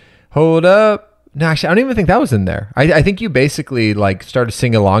like, hold up, No, actually, I don't even think that was in there. I think you basically like started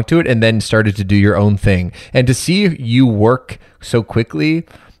singing along to it and then started to do your own thing. And to see you work so quickly,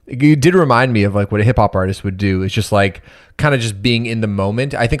 you did remind me of like what a hip hop artist would do. It's just like kind of just being in the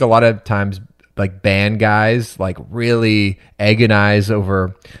moment. I think a lot of times like band guys like really agonize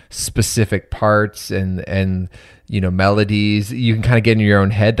over specific parts and melodies. You can kind of get in your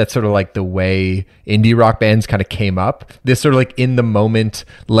own head. That's sort of like the way indie rock bands kind of came up. This sort of like in the moment,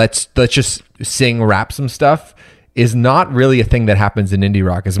 let's just sing, rap some stuff is not really a thing that happens in indie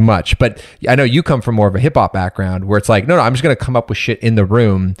rock as much. But I know you come from more of a hip hop background where it's like, no, I'm just going to come up with shit in the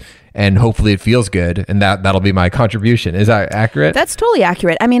room and hopefully it feels good. And that'll be my contribution. Is that accurate? That's totally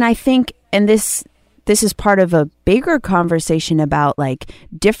accurate. I mean, I think, and this is part of a bigger conversation about like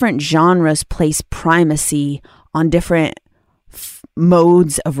different genres place primacy on different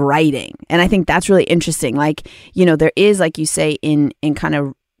modes of writing. And I think that's really interesting. Like, there is, like you say, in kind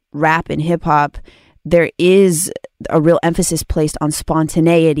of rap and hip hop, there is a real emphasis placed on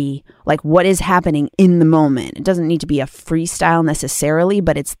spontaneity, like what is happening in the moment. It doesn't need to be a freestyle necessarily,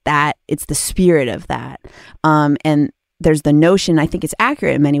 but it's the spirit of that. And there's the notion, I think it's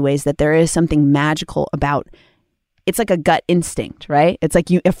accurate in many ways, that there is something magical about, it's like a gut instinct, right? It's like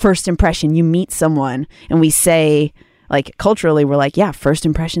a first impression. You meet someone and we say, like culturally, we're like, yeah, first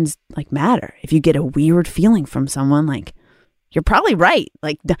impressions like matter. If you get a weird feeling from someone, like you're probably right.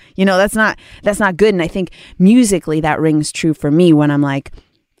 Like, that's not good. And I think musically that rings true for me when I'm like,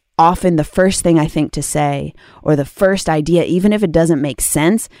 often the first thing I think to say or the first idea, even if it doesn't make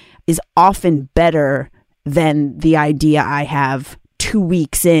sense, is often better than the idea I have 2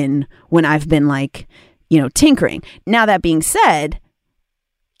 weeks in when I've been like, tinkering. Now that being said,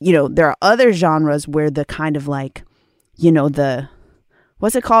 there are other genres where the kind of like,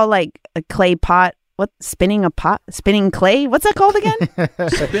 what's it called? Like a clay pot. Spinning clay? What's that called again?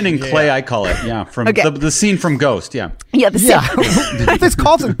 Spinning clay, I call it. Yeah, from the scene from Ghost. Yeah, the scene. It's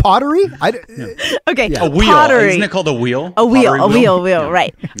called pottery. Okay, a wheel. Pottery. Isn't it called a wheel? A wheel. Yeah.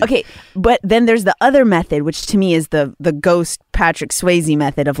 Right. Okay, but then there's the other method, which to me is the Ghost Patrick Swayze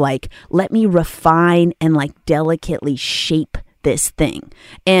method of like, let me refine and like delicately shape this thing.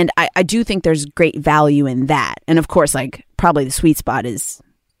 And I do think there's great value in that. And of course, like probably the sweet spot is,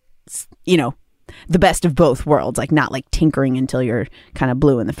 the best of both worlds, like not like tinkering until you're kind of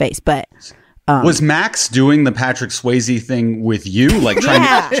blue in the face. But was Max doing the Patrick Swayze thing with you, like trying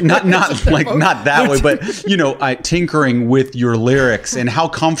to not that way, but tinkering with your lyrics? And how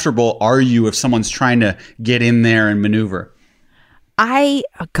comfortable are you if someone's trying to get in there and maneuver? I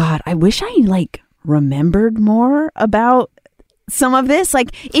wish I like remembered more about some of this.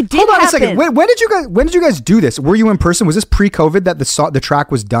 Like it did. Hold on happen. a second. When did you guys do this? Were you in person? Was this pre-COVID that the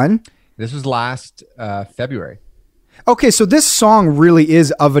track was done? This was last February. Okay, so this song really is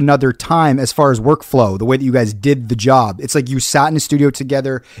of another time as far as workflow, the way that you guys did the job. It's like you sat in a studio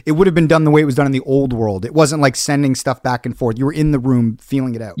together. It would have been done the way it was done in the old world. It wasn't like sending stuff back and forth. You were in the room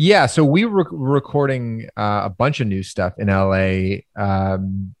feeling it out. Yeah, so we were recording a bunch of new stuff in LA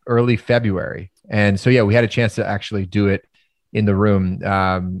early February. And so, yeah, we had a chance to actually do it in the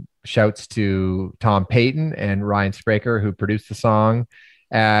room. Shouts to Tom Payton and Ryan Spraker, who produced the song.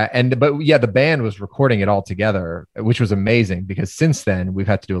 The band was recording it all together, which was amazing because since then we've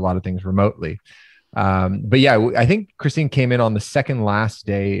had to do a lot of things remotely. I think Christine came in on the second last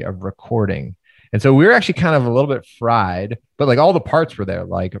day of recording. And so we were actually kind of a little bit fried, but like all the parts were there,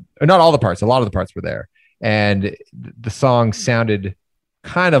 like not all the parts, a lot of the parts were there. And the song sounded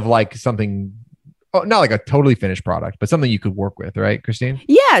kind of like something, not like a totally finished product, but something you could work with. Right, Christine?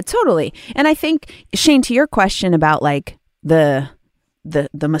 Yeah, totally. And I think, Shane, to your question about like the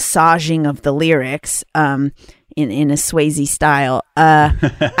massaging of the lyrics in a Swayze style,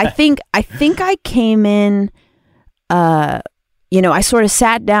 I think I came in, I sort of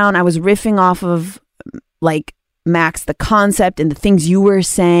sat down, I was riffing off of like Max, the concept and the things you were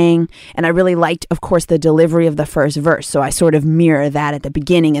saying, and I really liked, of course, the delivery of the first verse, so I sort of mirror that at the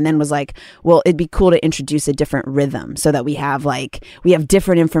beginning, and then was like, well, it'd be cool to introduce a different rhythm so that we have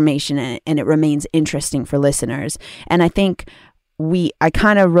different information and it remains interesting for listeners. And I think I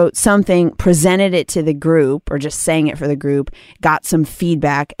kind of wrote something, presented it to the group or just sang it for the group, got some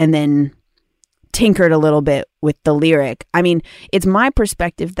feedback, and then tinkered a little bit with the lyric. I mean, it's my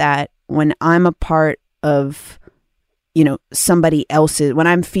perspective that when I'm a part of, somebody else's, when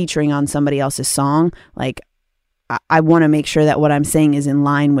I'm featuring on somebody else's song, like I want to make sure that what I'm saying is in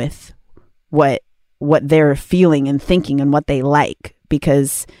line with what they're feeling and thinking and what they like,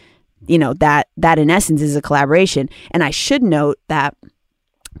 because that in essence is a collaboration. And I should note that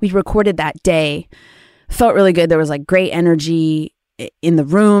we recorded that day, felt really good. There was like great energy in the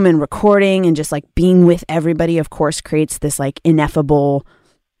room and recording and just like being with everybody, of course, creates this like ineffable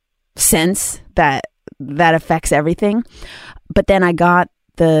sense that affects everything. But then I got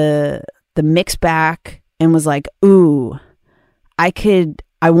the mix back and was like, ooh, I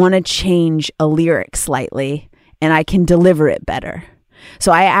want to change a lyric slightly and I can deliver it better.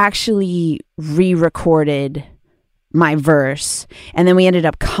 So I actually re-recorded my verse, and then we ended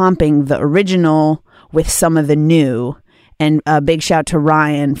up comping the original with some of the new. And a big shout to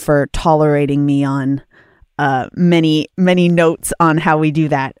Ryan for tolerating me on many notes on how we do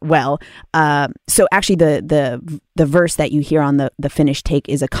that well. So actually the verse that you hear on the finished take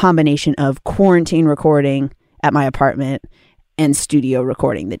is a combination of quarantine recording at my apartment and studio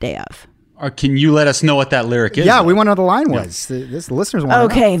recording the day of. Can you let us know what that lyric is? Yeah, we want to know the line was. The listeners want to know.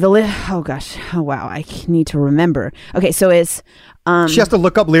 Okay, oh gosh. Oh wow, I need to remember. Okay, so it's she has to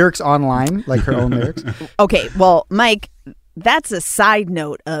look up lyrics online, like her own lyrics. Okay, well, Mike, that's a side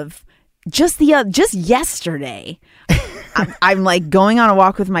note of just yesterday. I'm like going on a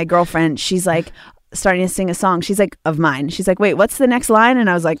walk with my girlfriend. She's like starting to sing a song. She's like, of mine. She's like, wait, what's the next line? And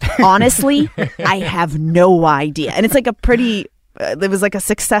I was like, honestly, I have no idea. And it's like a pretty, it was like a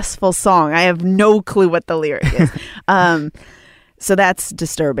successful song. I have no clue what the lyric is. So that's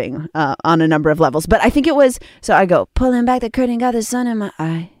disturbing on a number of levels. But I think it was, so I go, pulling back the curtain, got the sun in my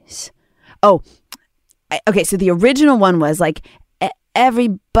eyes. Oh, okay. So the original one was like,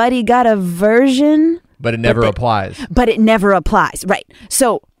 everybody got a version. But it never applies. But it never applies. Right.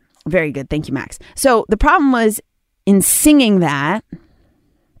 So very good. Thank you, Max. So the problem was in singing that,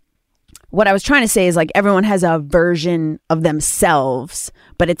 what I was trying to say is like everyone has a version of themselves,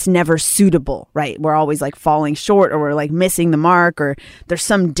 but it's never suitable, right? We're always like falling short or we're like missing the mark or there's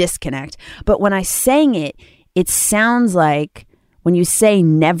some disconnect. But when I sang it, it sounds like when you say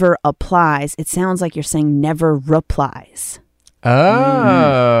never applies, it sounds like you're saying never replies.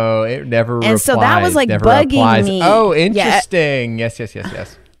 Oh, it never and replies. So that was like never bugging applies. me. Oh, interesting. Yeah.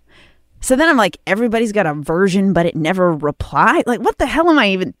 Yes. So then I'm like, everybody's got a version, but it never replied. Like, what the hell am I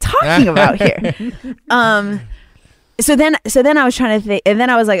even talking about here? So then I was trying to think, and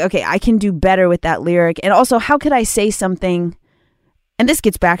then I was like, okay, I can do better with that lyric. And also, how could I say something? And this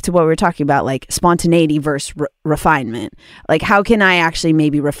gets back to what we were talking about, like spontaneity versus refinement. Like, how can I actually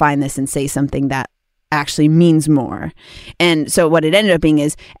maybe refine this and say something that actually means more? And so what it ended up being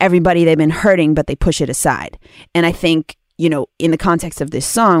is everybody, they've been hurting, but they push it aside. And I think, you know, in the context of this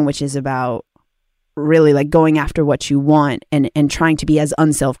song, which is about really like going after what you want and trying to be as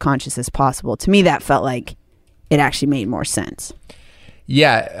unself-conscious as possible, to me, that felt like it actually made more sense.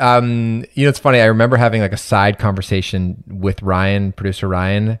 Yeah. You know, it's funny. I remember having like a side conversation with Ryan, producer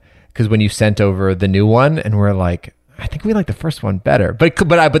Ryan, because when you sent over the new one and we're like, I think we like the first one better, but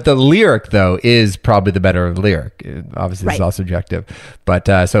the lyric though is probably the better lyric. Obviously, right. It's all subjective, but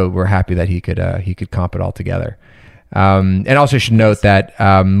so we're happy that he could comp it all together. And also should note that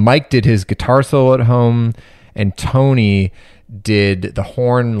Mike did his guitar solo at home, and Tony did the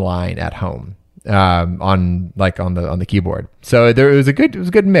horn line at home on the keyboard. So it was a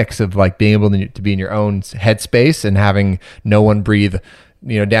good mix of like being able to be in your own headspace and having no one breathe,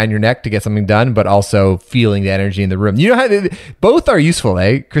 you know, down your neck to get something done, but also feeling the energy in the room. You know how both are useful,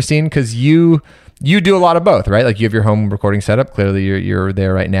 Christine? Because you do a lot of both, right? Like you have your home recording setup. Clearly, you're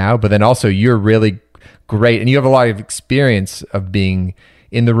there right now, but then also you're really great, and you have a lot of experience of being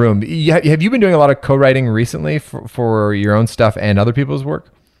in the room. Have you been doing a lot of co-writing recently for your own stuff and other people's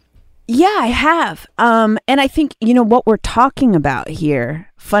work? Yeah, I have. And I think, you know, what we're talking about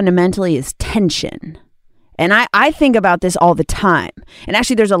here fundamentally is tension. And I think about this all the time. And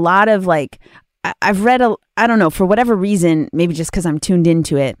actually, there's a lot of like, I've read, I don't know, for whatever reason, maybe just because I'm tuned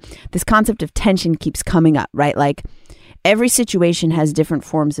into it, this concept of tension keeps coming up, right? Like, every situation has different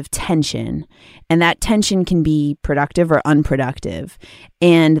forms of tension, and that tension can be productive or unproductive.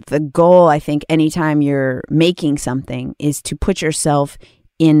 And the goal, I think, anytime you're making something is to put yourself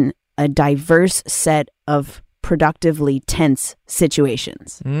in a diverse set of productively tense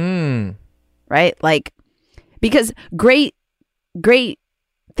situations. Right? Like, because great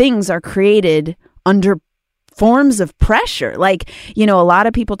things are created under forms of pressure. Like, you know, a lot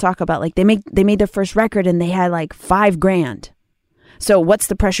of people talk about like they made their first record and they had like $5,000. So what's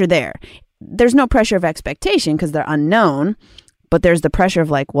the pressure there? There's no pressure of expectation because they're unknown, but there's the pressure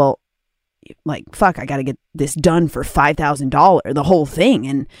of like, well, like, fuck, I got to get this done for $5,000, the whole thing.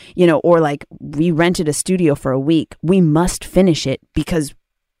 And, you know, or like we rented a studio for a week. We must finish it because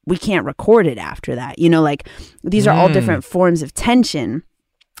we can't record it after that. You know, like these are all different forms of tension.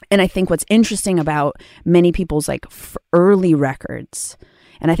 And I think what's interesting about many people's like early records,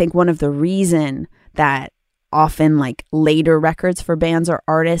 and I think one of the reason that often like later records for bands or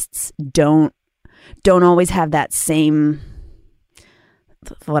artists don't always have that same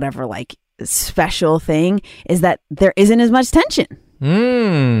whatever like special thing, is that there isn't as much tension.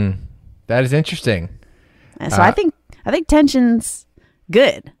 That is interesting. And so I think tension's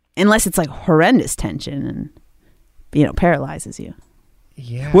good, unless it's like horrendous tension and paralyzes you.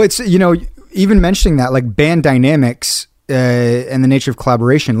 Yeah. Well, it's, even mentioning that, like band dynamics and the nature of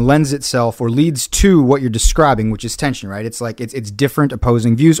collaboration lends itself or leads to what you're describing, which is tension, right? It's like it's different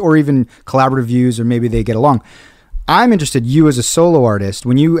opposing views or even collaborative views, or maybe they get along. I'm interested, you as a solo artist,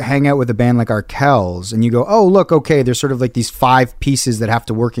 when you hang out with a band like Arkells and you go, oh, look, okay, there's sort of like these 5 pieces that have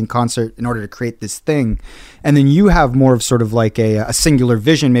to work in concert in order to create this thing. And then you have more of sort of like a singular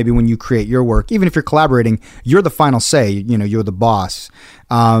vision, maybe when you create your work. Even if you're collaborating, you're the final say, you're the boss.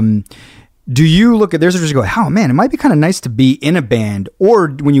 Do you look at theirs and just go, oh man, it might be kind of nice to be in a band? Or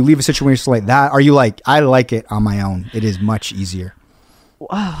when you leave a situation like that, are you like, I like it on my own? It is much easier.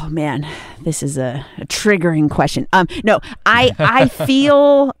 Oh man, this is a triggering question. No, I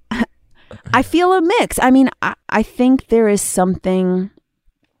feel a mix. I mean, I think there is something,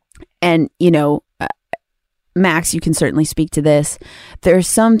 and Max, you can certainly speak to this. There's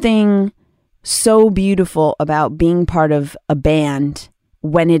something so beautiful about being part of a band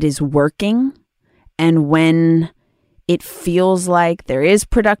when it is working, and when it feels like there is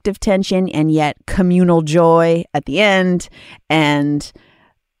productive tension and yet communal joy at the end. And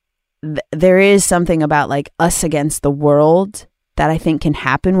there is something about like us against the world that I think can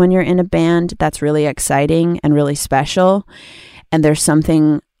happen when you're in a band that's really exciting and really special. And there's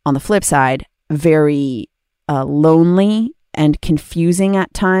something on the flip side, very lonely and confusing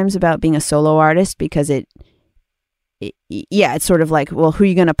at times about being a solo artist, because it's sort of like, well, who are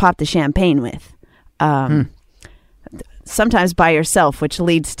you going to pop the champagne with? Sometimes by yourself, which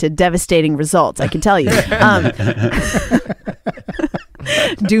leads to devastating results, I can tell you.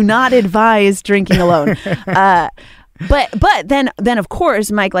 Do not advise drinking alone. But then of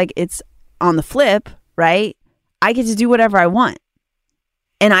course, Mike, like, it's on the flip, right? I get to do whatever I want.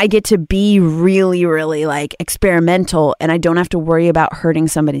 And I get to be really, really like experimental, and I don't have to worry about hurting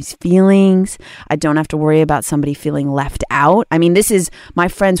somebody's feelings. I don't have to worry about somebody feeling left out. I mean, this is my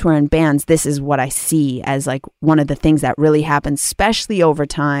friends who are in bands. This is what I see as like one of the things that really happens, especially over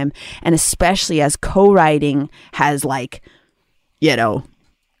time, and especially as co-writing has like,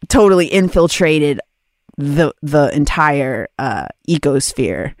 totally infiltrated the entire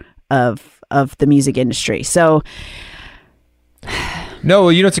ecosphere of the music industry. So. No,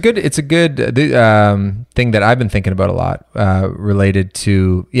 it's a good thing that I've been thinking about a lot, related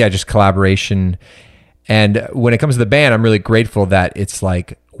to, just collaboration. And when it comes to the band, I'm really grateful that it's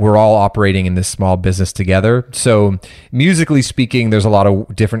like we're all operating in this small business together. So musically speaking, there's a lot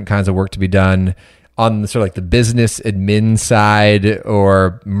of different kinds of work to be done on sort of like the business admin side,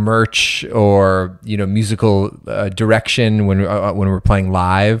 or merch, or musical direction when we're playing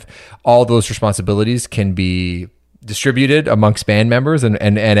live. All those responsibilities can be distributed amongst band members, and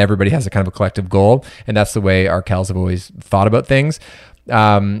everybody has a kind of a collective goal, and that's the way Arkells have always thought about things.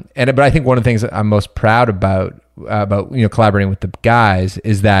 But I think one of the things that I'm most proud about collaborating with the guys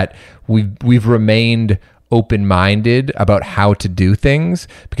is that we've remained open-minded about how to do things,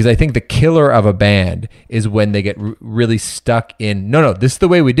 because I think the killer of a band is when they get really stuck in no, this is the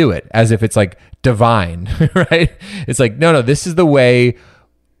way we do it, as if it's like divine, right? It's like no, this is the way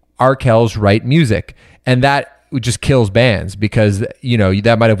Arkells write music, and that just kills bands, because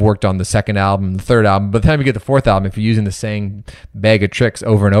that might have worked on the second album, the third album. By the time you get the fourth album, if you're using the same bag of tricks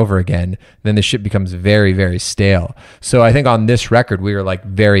over and over again, then the shit becomes very, very stale. So I think on this record, we were like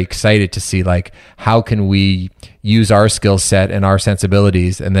very excited to see like how can we use our skill set and our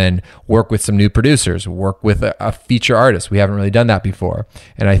sensibilities, and then work with some new producers, work with a feature artist. We haven't really done that before.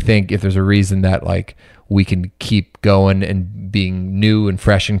 And I think if there's a reason that like we can keep going and being new and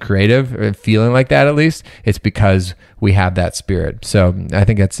fresh and creative, or feeling like that, at least, it's because we have that spirit. So I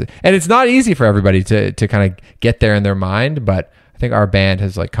think and it's not easy for everybody to kind of get there in their mind, but I think our band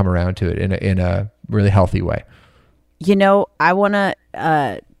has like come around to it in a really healthy way. I want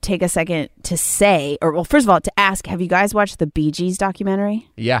to take a second to say, first of all, to ask, have you guys watched the Bee Gees documentary?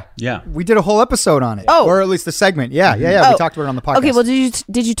 Yeah. We did a whole episode on it. Oh. Or at least the segment. Yeah. We talked about it on the podcast. Okay, well,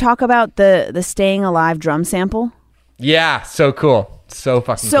 did you talk about the Staying Alive drum sample? Yeah, so cool. So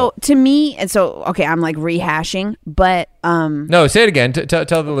fucking cool. So to me, okay, I'm like rehashing, but no, say it again. Tell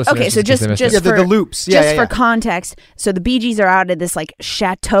the listeners. Okay, so just for the loops, for context. So the Bee Gees are out at this like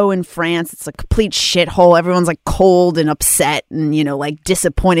chateau in France. It's a complete shithole. Everyone's like cold and upset and like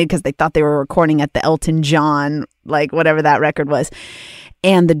disappointed because they thought they were recording at the Elton John, like whatever that record was.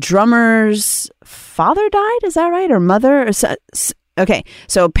 and the drummer's father died. Is that right? Or mother? Or okay,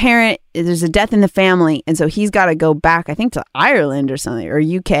 so there's a death in the family, and so he's got to go back, I think, to Ireland or something, or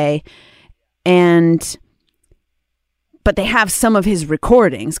UK, but they have some of his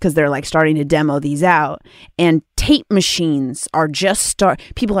recordings because they're like starting to demo these out, and tape machines are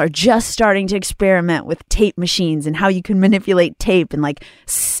people are just starting to experiment with tape machines and how you can manipulate tape and like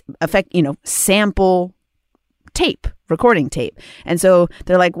sample tape, recording tape. And so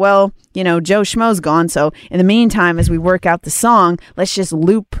they're like, well, Joe Schmo's gone, so in the meantime, as we work out the song, let's just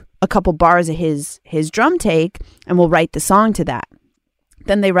loop a couple bars of his drum take and we'll write the song to that.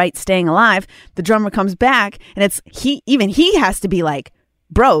 Then they write Staying Alive. The drummer comes back, and he has to be like,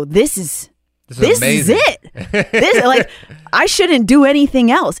 bro, this is it. I shouldn't do anything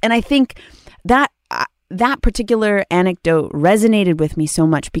else. And I think that particular anecdote resonated with me so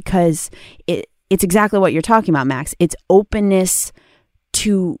much because it's exactly what you're talking about, Max. It's openness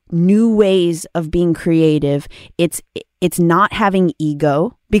to new ways of being creative. It's not having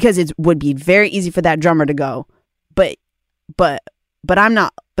ego, because it would be very easy for that drummer to go, but I'm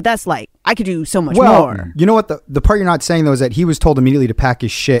not, but that's like, I could do so much more. You know what? The part you're not saying, though, is that he was told immediately to pack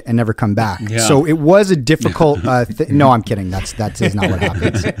his shit and never come back. Yeah. So it was a difficult, no, I'm kidding. That is not what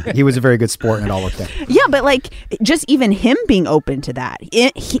happened. He was a very good sport and it all worked out. Yeah, but like, just even him being open to that,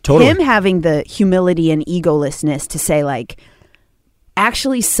 Totally. Him having the humility and egolessness to say like,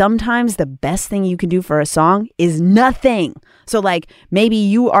 actually, sometimes the best thing you can do for a song is nothing. So like, maybe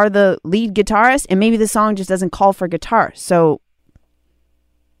you are the lead guitarist and maybe the song just doesn't call for guitar. So,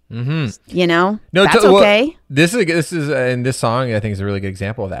 no, that's okay. This is in this song, I think, is a really good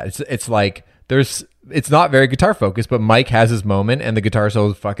example of that. It's like it's not very guitar focused, but Mike has his moment and the guitar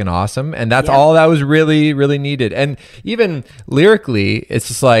solo is fucking awesome, and that's all that was really, really needed. And even lyrically, it's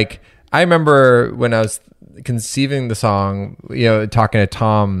just like, I remember when I was conceiving the song, talking to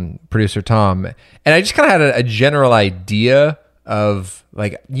Tom, producer Tom, and I just kind of had a general idea of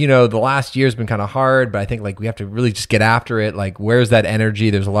like, the last year's been kind of hard, but I think like we have to really just get after it. Like, where's that energy?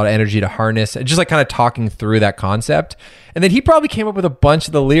 There's a lot of energy to harness, and just like kind of talking through that concept. And then he probably came up with a bunch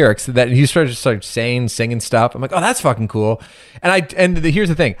of the lyrics that he started singing stuff. I'm like, oh, that's fucking cool. And here's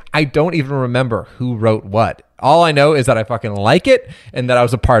the thing. I don't even remember who wrote what. All I know is that I fucking like it and that I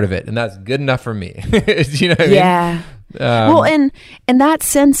was a part of it, and that's good enough for me. You know what I mean? Yeah. Well, and that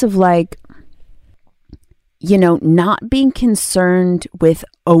sense of like, not being concerned with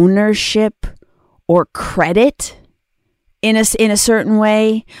ownership or credit in a certain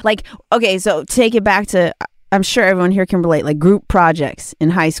way. Like, okay, so take it back to, I'm sure everyone here can relate, like group projects in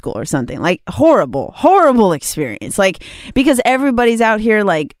high school or something. Like horrible experience. Like, because everybody's out here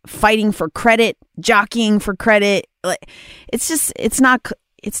like fighting for credit, jockeying for credit. Like, it's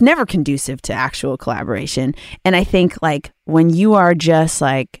never conducive to actual collaboration. And I think like when you are just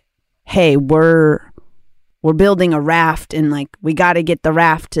like, hey, we're building a raft and like we got to get the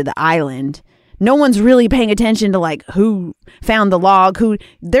raft to the island, no one's really paying attention to like who found the log,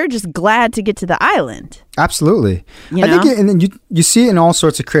 they're just glad to get to the island. Absolutely. I think, and then you see it in all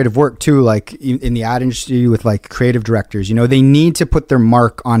sorts of creative work too, like in the ad industry with like creative directors, they need to put their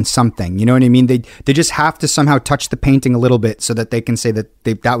mark on something, you know what I mean? They just have to somehow touch the painting a little bit so that they can say that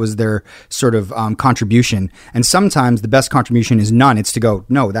that was their sort of contribution. And sometimes the best contribution is none. It's to go,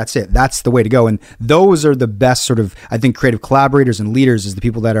 no, that's it. That's the way to go. And those are the best sort of, I think, creative collaborators and leaders is the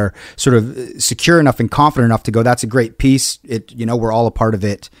people that are sort of secure enough and confident enough to go, that's a great piece. We're all a part of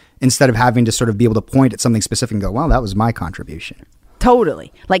it, instead of having to sort of be able to point at something specific and go, well, that was my contribution.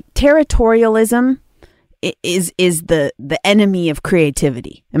 Totally. Like territorialism is the enemy of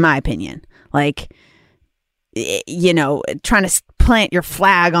creativity, in my opinion. Like, trying to plant your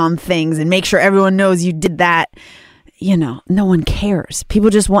flag on things and make sure everyone knows you did that. No one cares.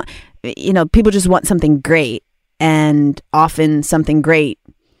 People just want something great, and often something great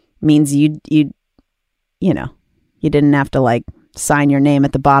means you didn't have to like sign your name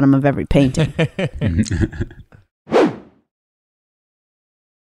at the bottom of every painting.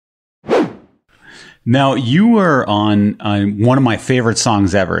 Now, you were on one of my favorite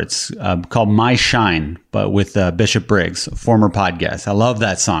songs ever. It's called My Shine, but with Bishop Briggs, a former podcast. I love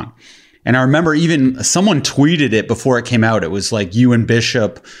that song. And I remember even someone tweeted it before it came out. It was like you and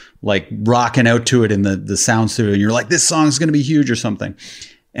Bishop like rocking out to it in the sound studio. And you're like, this song's going to be huge or something.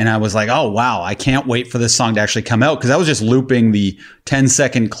 And I was like, oh, wow, I can't wait for this song to actually come out. Because I was just looping the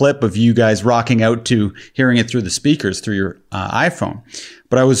 10-second clip of you guys rocking out to hearing it through the speakers, through your iPhone.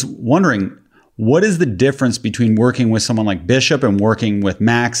 But I was wondering, what is the difference between working with someone like Bishop and working with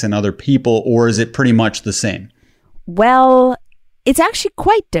Max and other people? Or is it pretty much the same? Well, it's actually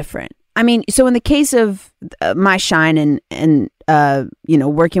quite different. I mean, so in the case of My Shine and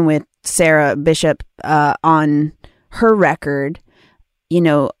working with Sarah Bishop on her record, she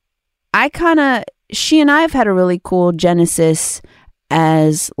and I have had a really cool genesis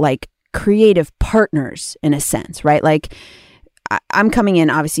as like creative partners in a sense, right? Like I'm coming in,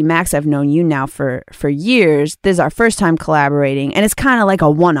 obviously, Max, I've known you now for years. This is our first time collaborating, and it's kind of like a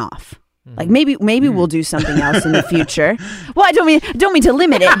one-off. Like maybe we'll do something else in the future. Well, I don't mean to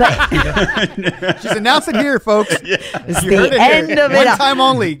limit it, but just announce it here, folks. It's the end of it. One time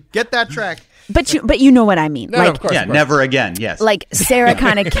only. Get that track. But you know what I mean. No, like, of course, Yeah, of course. never again. Yes. Like Sarah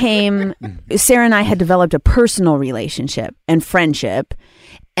kind of came. Sarah and I had developed a personal relationship and friendship,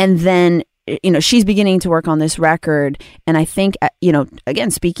 and then she's beginning to work on this record, and I think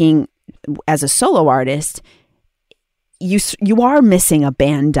again, speaking as a solo artist, you are missing a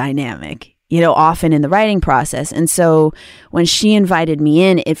band dynamic, often in the writing process. And so when she invited me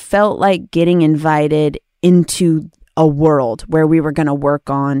in, it felt like getting invited into a world where we were going to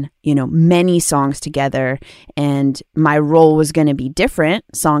work on, many songs together, and my role was going to be different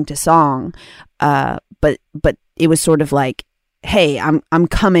song to song. But it was sort of like, hey, I'm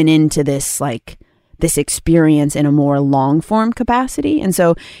coming into this, like this experience in a more long form capacity. And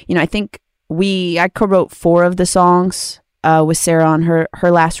so, I think I co-wrote 4 of the songs with Sarah on her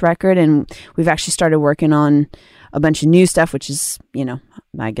last record, and we've actually started working on a bunch of new stuff, which is,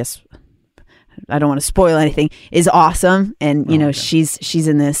 I guess I don't want to spoil anything, is awesome. And she's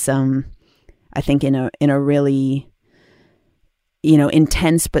in this I think in a really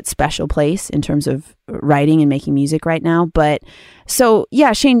intense but special place in terms of writing and making music right now. But so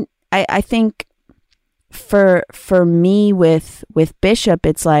yeah, Shane, I think for me with Bishop,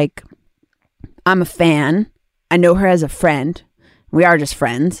 it's like I'm a fan. I know her as a friend. We are just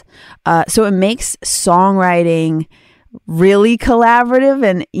friends. So it makes songwriting really collaborative.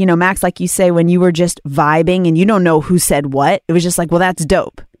 And, Max, like you say, when you were just vibing and you don't know who said what, it was just like, well, that's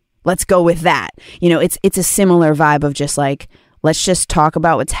dope. Let's go with that. It's a similar vibe of just like, let's just talk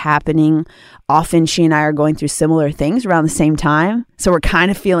about what's happening. Often she and I are going through similar things around the same time. So we're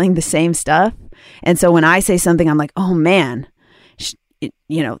kind of feeling the same stuff. And so when I say something, I'm like, oh man,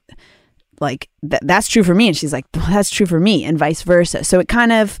 like that's true for me. And she's like, well, that's true for me, and vice versa. So it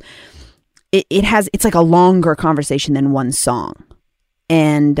kind of, it's like a longer conversation than one song.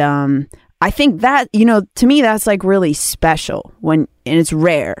 And I think that, to me, that's like really special and it's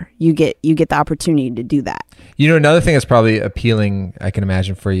rare. You get the opportunity to do that. Another thing that's probably appealing, I can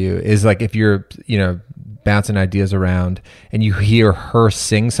imagine, for you is like if you're, bouncing ideas around and you hear her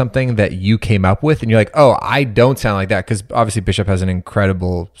sing something that you came up with and you're like, oh, I don't sound like that. Because obviously Bishop has an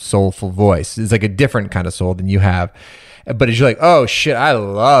incredible soulful voice. It's like a different kind of soul than you have. But you're like, oh shit, I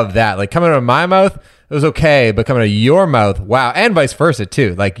love that. Like coming out of my mouth, it was okay, but coming out of your mouth, wow. And vice versa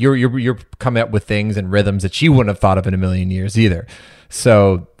too. Like you're coming up with things and rhythms that she wouldn't have thought of in a million years either.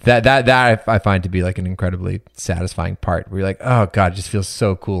 So that I find to be like an incredibly satisfying part where you're like, oh God, it just feels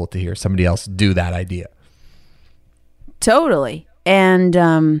so cool to hear somebody else do that idea. Totally. And,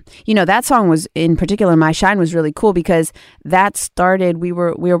 that song was, in particular, My Shine, was really cool because that started, we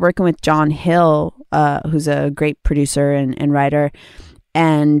were working with John Hill, who's a great producer and writer.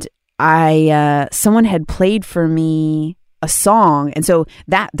 And someone had played for me a song. And so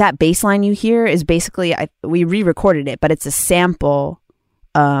that bass line you hear is basically, we re-recorded it, but it's a sample,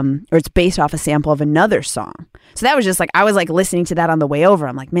 or it's based off a sample of another song. So that was just like, I was like listening to that on the way over.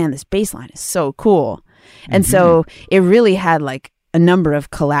 I'm like, man, this bass line is so cool. And so it really had like a number of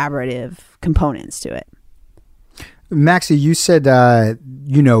collaborative components to it. Maxie, you said,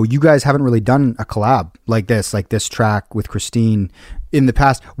 you guys haven't really done a collab like this track with Christine in the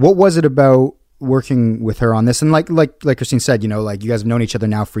past. What was it about working with her on this? And like Christine said, you guys have known each other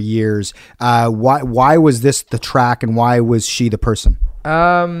now for years. Why was this the track and why was she the person? We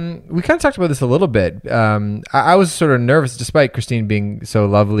kind of talked about this a little bit. I was sort of nervous, despite Christine being so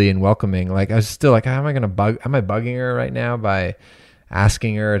lovely and welcoming. Like I was still like, am I bugging her right now by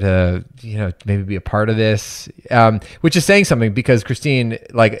asking her to, maybe be a part of this? Which is saying something because Christine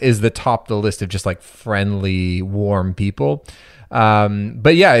like is the top of the list of just like friendly, warm people.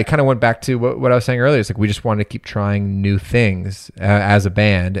 But yeah, it kind of went back to what I was saying earlier. It's like we just wanted to keep trying new things as a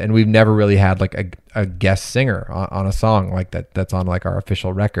band, and we've never really had like a guest singer on a song like that's on like our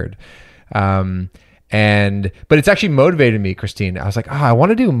official record. But it's actually motivated me, Christine. I was like, I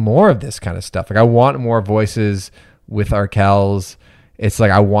want to do more of this kind of stuff. Like I want more voices with Arkells. It's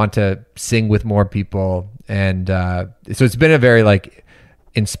like I want to sing with more people, and so it's been a very like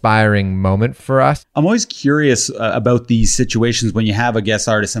inspiring moment for us. I'm always curious about these situations when you have a guest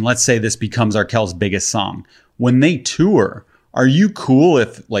artist, and let's say this becomes Arkells' biggest song. When they tour, Are you cool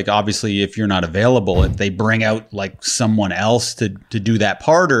if, like, obviously if you're not available, if they bring out like someone else to do that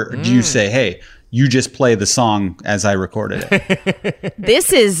part, or do you say, hey, you just play the song as I recorded it?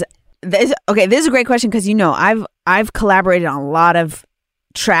 This is a great question, because I've collaborated on a lot of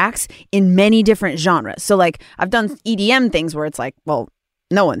tracks in many different genres. So like I've done EDM things where it's like, well,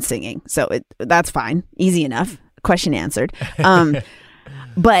 no one's singing, so that's fine, easy enough, question answered.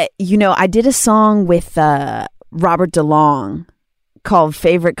 But I did a song with Robert DeLong called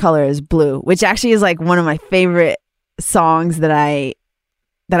Favorite Color is Blue, which actually is like one of my favorite songs that I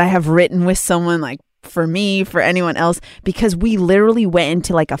have written with someone, like for me, for anyone else, because we literally went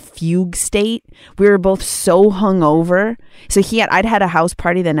into like a fugue state. We were both so hungover. So I'd had a house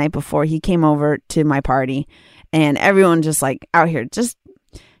party the night before. He came over to my party, and everyone just like out here, just,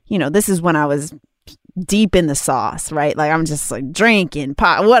 this is when I was deep in the sauce, right? Like I'm just like drinking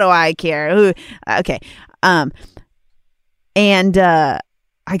pot. What do I care? Okay. And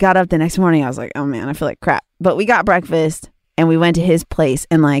I got up the next morning. I was like, oh man, I feel like crap. But we got breakfast and we went to his place,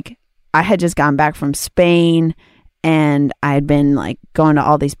 and like I had just gotten back from Spain, and I had been like going to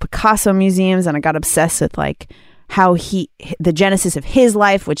all these Picasso museums, and I got obsessed with like how the genesis of his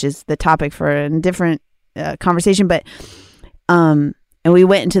life, which is the topic for a different conversation. But and we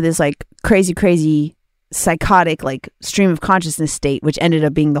went into this like crazy psychotic like stream of consciousness state, which ended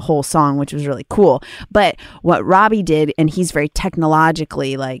up being the whole song, which was really cool. But what Robbie did, and he's very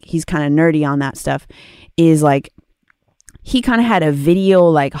technologically, like he's kind of nerdy on that stuff, is like he kind of had a video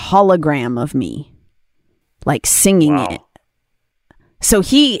like hologram of me like singing it. So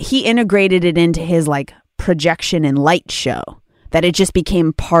he integrated it into his like projection and light show, that it just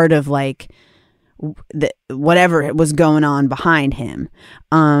became part of like whatever was going on behind him,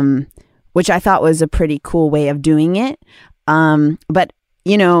 which I thought was a pretty cool way of doing it. But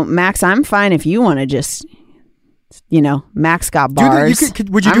Max, I'm fine if you want to just, Max got bars.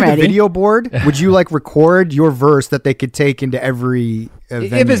 Would you do the video board? Would you like record your verse that they could take into every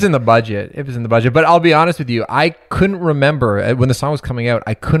venue? If it's in the budget. But I'll be honest with you, I couldn't remember when the song was coming out.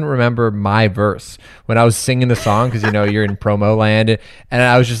 I couldn't remember my verse when I was singing the song, because you're in promo land, and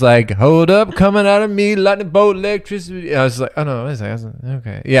I was just like, hold up, coming out of me, lightning bolt, electricity. And I was like, oh no,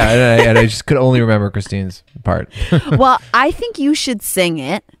 okay, yeah, and I just could only remember Christine's part. Well, I think you should sing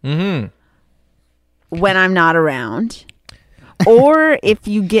it. Mm-hmm. When I'm not around, or if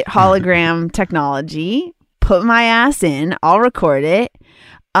you get hologram technology, put my ass in, I'll record it.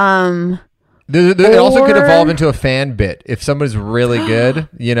 It also could evolve into a fan bit if somebody's really good.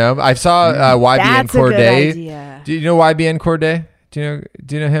 I saw YBN Cordae. Do you know YBN Cordae? Do you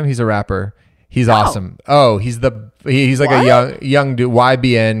know him? He's a rapper. He's awesome. Oh, he's like a young dude.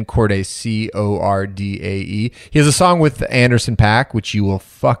 YBN Cordae, Cordae. He has a song with Anderson .Paak, which you will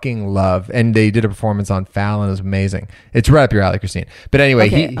fucking love, and they did a performance on Fallon. It was amazing. It's right up your alley, Christine. But anyway,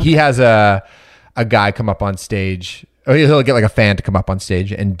 he has a guy come up on stage. Or he'll get like a fan to come up on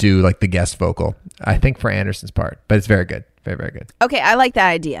stage and do like the guest vocal, I think, for Anderson's part. But it's very good, very, very good. Okay, I like that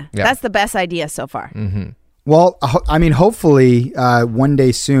idea. Yeah. That's the best idea so far. Mm-hmm. Well, I mean, hopefully one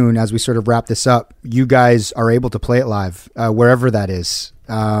day soon, as we sort of wrap this up, you guys are able to play it live, wherever that is,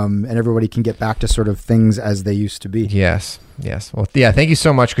 and everybody can get back to sort of things as they used to be. Yes. Well, yeah, thank you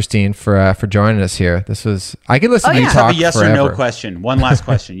so much, Christine, for joining us here. This was, I could listen to you talk have a yes forever. Or no question. One last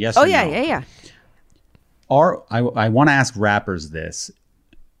question. Yes or no? Yeah. I want to ask rappers this.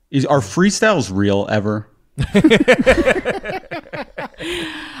 Are freestyles real ever?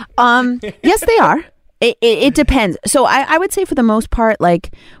 Yes, they are. It depends. So I would say for the most part,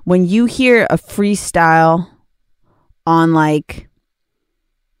 like when you hear a freestyle on like,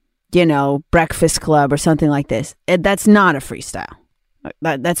 Breakfast Club or something like this, that's not a freestyle.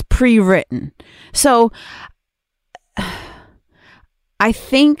 That's pre-written. So I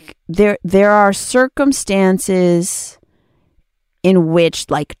think there are circumstances in which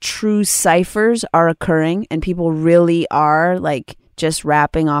like true ciphers are occurring and people really are like just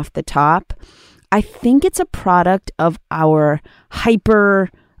rapping off the top. I think it's a product of our hyper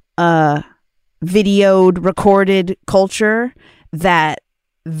videoed, recorded culture that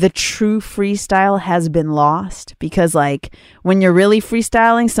the true freestyle has been lost, because like when you're really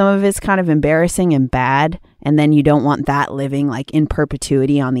freestyling, some of it's kind of embarrassing and bad, and then you don't want that living like in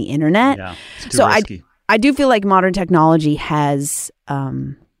perpetuity on the internet. Yeah, it's too risky. I do feel like modern technology has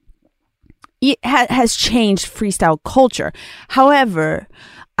changed freestyle culture. However,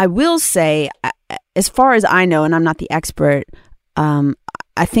 I will say, as far as I know, and I'm not the expert,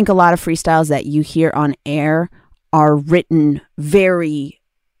 I think a lot of freestyles that you hear on air are written very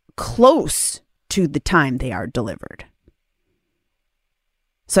close to the time they are delivered.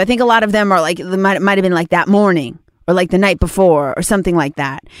 So I think a lot of them are like, it might have been like that morning or like the night before or something like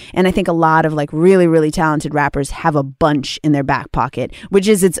that. And I think a lot of like really, really talented rappers have a bunch in their back pocket, which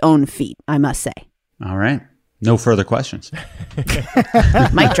is its own feat, I must say. All right. No further questions.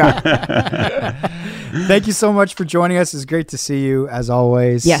 Mic drop. Thank you so much for joining us. It's great to see you as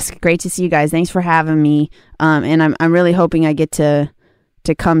always. Yes, great to see you guys. Thanks for having me. And I'm really hoping I get to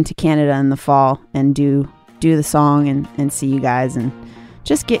come to Canada in the fall and do the song and see you guys and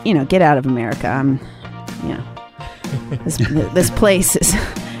just get out of America. This place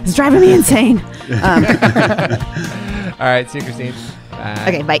is driving me insane. All right, see you, Christine.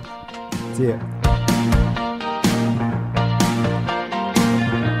 Okay, bye. See you.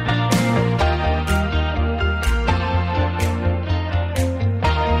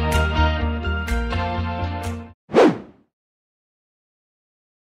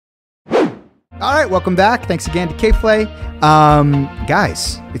 All right, welcome back. Thanks again to K-Flay.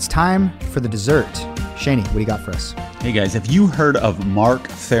 Guys, it's time for the dessert. Shaney, what do you got for us? Hey guys, have you heard of Mark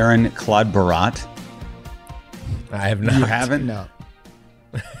Farron Claude Barat? I have not. You haven't? No.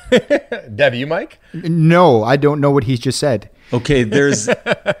 Dev, you, Mike? No, I don't know what he's just said. Okay, there's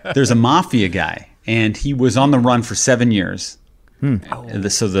a mafia guy, and he was on the run for 7 years. So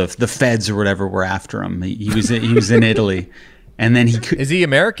the feds or whatever were after him. He was in Italy. And then is he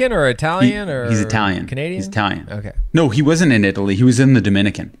American or Italian he's Italian. Canadian? He's Italian. Okay. No, he wasn't in Italy. He was in the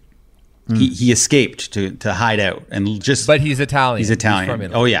Dominican. He escaped to hide out and just. But he's Italian. He's Italian. He's from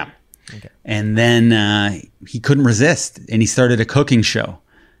Italy. Oh yeah. Okay. And then he couldn't resist, and he started a cooking show.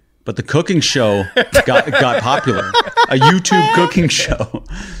 But the cooking show got popular. A YouTube cooking show.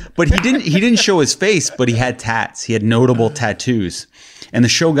 But he didn't show his face, but he had tats. He had notable tattoos. And the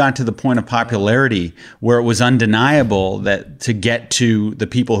show got to the point of popularity where it was undeniable that to get to the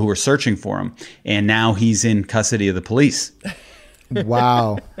people who were searching for him. And now he's in custody of the police.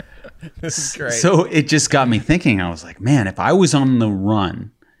 Wow. This is great. So it just got me thinking. I was like, man, if I was on the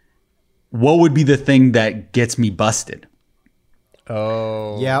run, what would be the thing that gets me busted?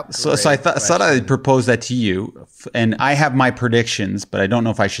 Oh. Yep. So I thought I'd propose that to you. And I have my predictions, but I don't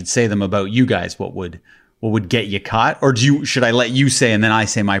know if I should say them about you guys. What would get you caught? Or should I let you say and then I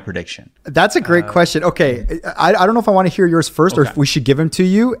say my prediction? That's a great question. Okay. I don't know if I want to hear yours first or if we should give them to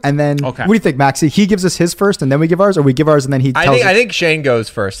you. And then what do you think, Maxie? He gives us his first and then we give ours, or we give ours and then he tells us? I think Shane goes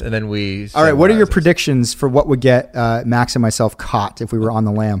first and then we... All right. What are your predictions for what would get Max and myself caught if we were on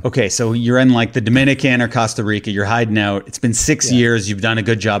the lam? Okay. So you're in like the Dominican or Costa Rica. You're hiding out. It's been 6 years. You've done a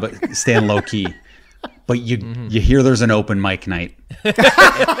good job at staying low key. But you hear there's an open mic night.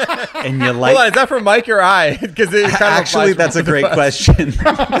 And you're like... Hold on, is that for Mike or I? Because actually, that's a great question.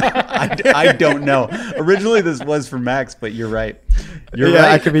 I don't know. Originally, this was for Max, but you're right. You're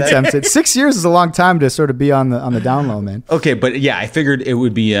right. I could be tempted. 6 years is a long time to sort of be on the down low, man. Okay, but yeah, I figured it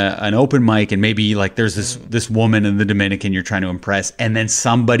would be an open mic, and maybe like there's this woman in the Dominican you're trying to impress, and then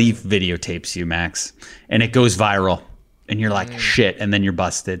somebody videotapes you, Max, and it goes viral, and you're like, shit, and then you're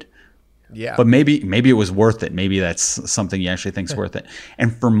busted. Yeah. But maybe it was worth it. Maybe that's something you actually think's worth it.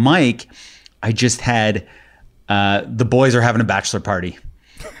 And for Mike, I just had the boys are having a bachelor party.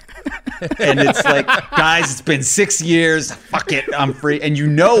 And it's like, guys, it's been 6 years. Fuck it, I'm free. And you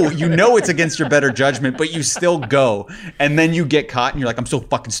know it's against your better judgment, but you still go. And then you get caught and you're like, I'm so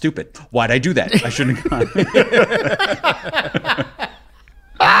fucking stupid. Why'd I do that? I shouldn't have gone.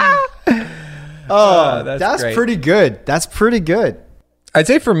 Oh, that's pretty good. That's pretty good. I'd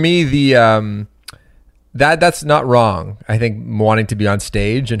say for me, the that's not wrong. I think wanting to be on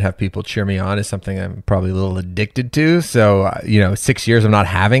stage and have people cheer me on is something I'm probably a little addicted to. So 6 years of not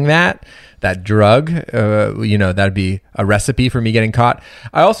having that drug, that'd be a recipe for me getting caught.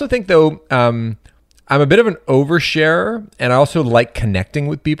 I also think though, I'm a bit of an oversharer, and I also like connecting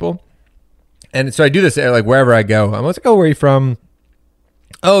with people, and so I do this like wherever I go. I'm always like, oh, where are you from?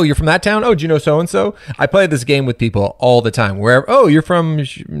 Oh, you're from that town? Oh, do you know so-and-so? I play this game with people all the time. Oh, you're from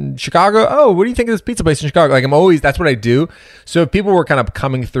Chicago? Oh, what do you think of this pizza place in Chicago? Like that's what I do. So if people were kind of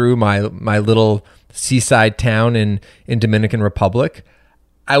coming through my little seaside town in Dominican Republic,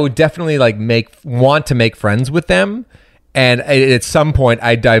 I would definitely want to make friends with them. And at some point,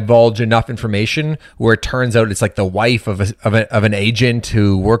 I divulge enough information where it turns out it's like the wife of an agent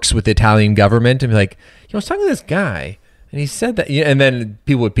who works with the Italian government, and be like, I was talking to this guy. And he said that, and then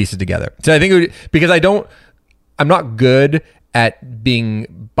people would piece it together. So I think because I'm not good at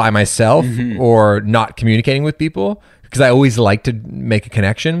being by myself or not communicating with people, because I always like to make a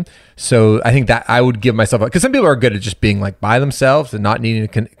connection. So I think that I would give myself, because some people are good at just being like by themselves and not needing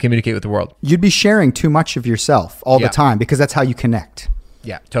to communicate with the world. You'd be sharing too much of yourself all the time because that's how you connect.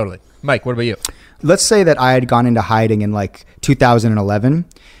 Yeah, totally. Mike, what about you? Let's say that I had gone into hiding in like 2011.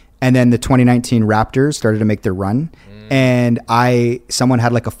 and then the 2019 Raptors started to make their run, and someone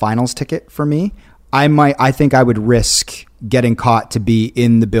had like a finals ticket for me. I think I would risk getting caught to be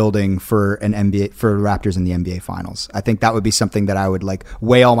in the building for Raptors in the NBA finals. I think that would be something that I would like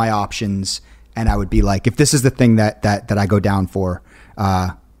weigh all my options, and I would be like, if this is the thing that I go down for,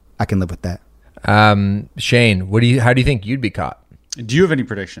 I can live with that. Shane, how do you think you'd be caught? Do you have any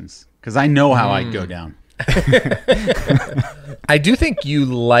predictions? Because I know how I'd go down. I do think you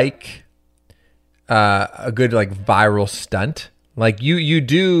like a good like viral stunt. Like you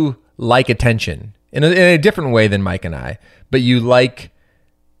do like attention in a different way than Mike and I, but you like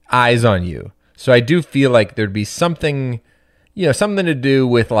eyes on you. So I do feel like there'd be something to do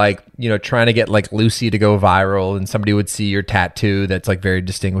with like, trying to get like Lucy to go viral, and somebody would see your tattoo that's like very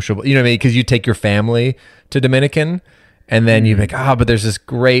distinguishable. You know what I mean? Because you take your family to Dominican, and then you'd be like, but there's this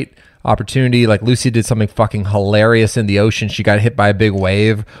great opportunity. Like Lucy did something fucking hilarious in the ocean. She got hit by a big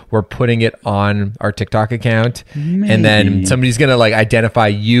wave. We're putting it on our TikTok account. Maybe. And then somebody's going to like identify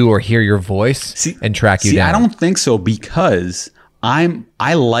you or hear your voice and track you down. I don't think so, because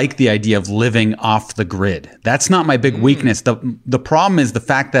I like the idea of living off the grid. That's not my big weakness. The problem is the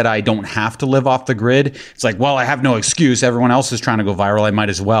fact that I don't have to live off the grid. It's like, well, I have no excuse. Everyone else is trying to go viral. I might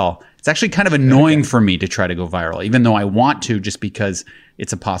as well. It's actually kind of annoying for me to try to go viral, even though I want to, just because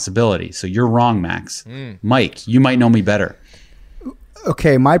it's a possibility. So you're wrong, Max. Mike, you might know me better.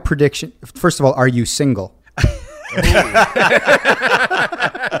 Okay, my prediction. First of all, are you single?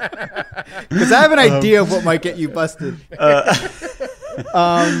 Because I have an idea of what might get you busted.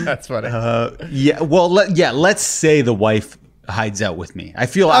 That's funny. Let's say the wife hides out with me. I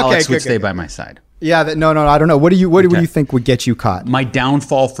feel Alex would stay by my side. Yeah, no, I don't know. What do you think would get you caught? My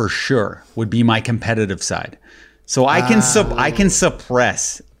downfall for sure would be my competitive side. So I can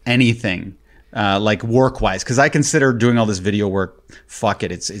suppress anything like work-wise, because I consider doing all this video work, fuck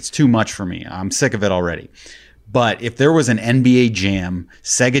it, it's too much for me. I'm sick of it already. But if there was an NBA Jam,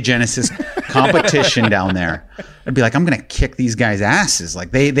 Sega Genesis competition down there, I'd be like, I'm going to kick these guys' asses. Like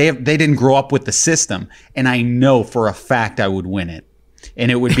they didn't grow up with the system, and I know for a fact I would win it. And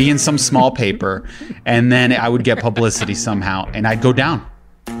it would be in some small paper, and then I would get publicity somehow, and I'd go down.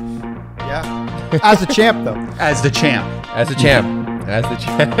 Yeah. As a champ, though. As the champ. As a champ. As the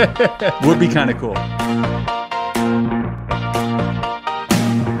champ. Would be kind of cool.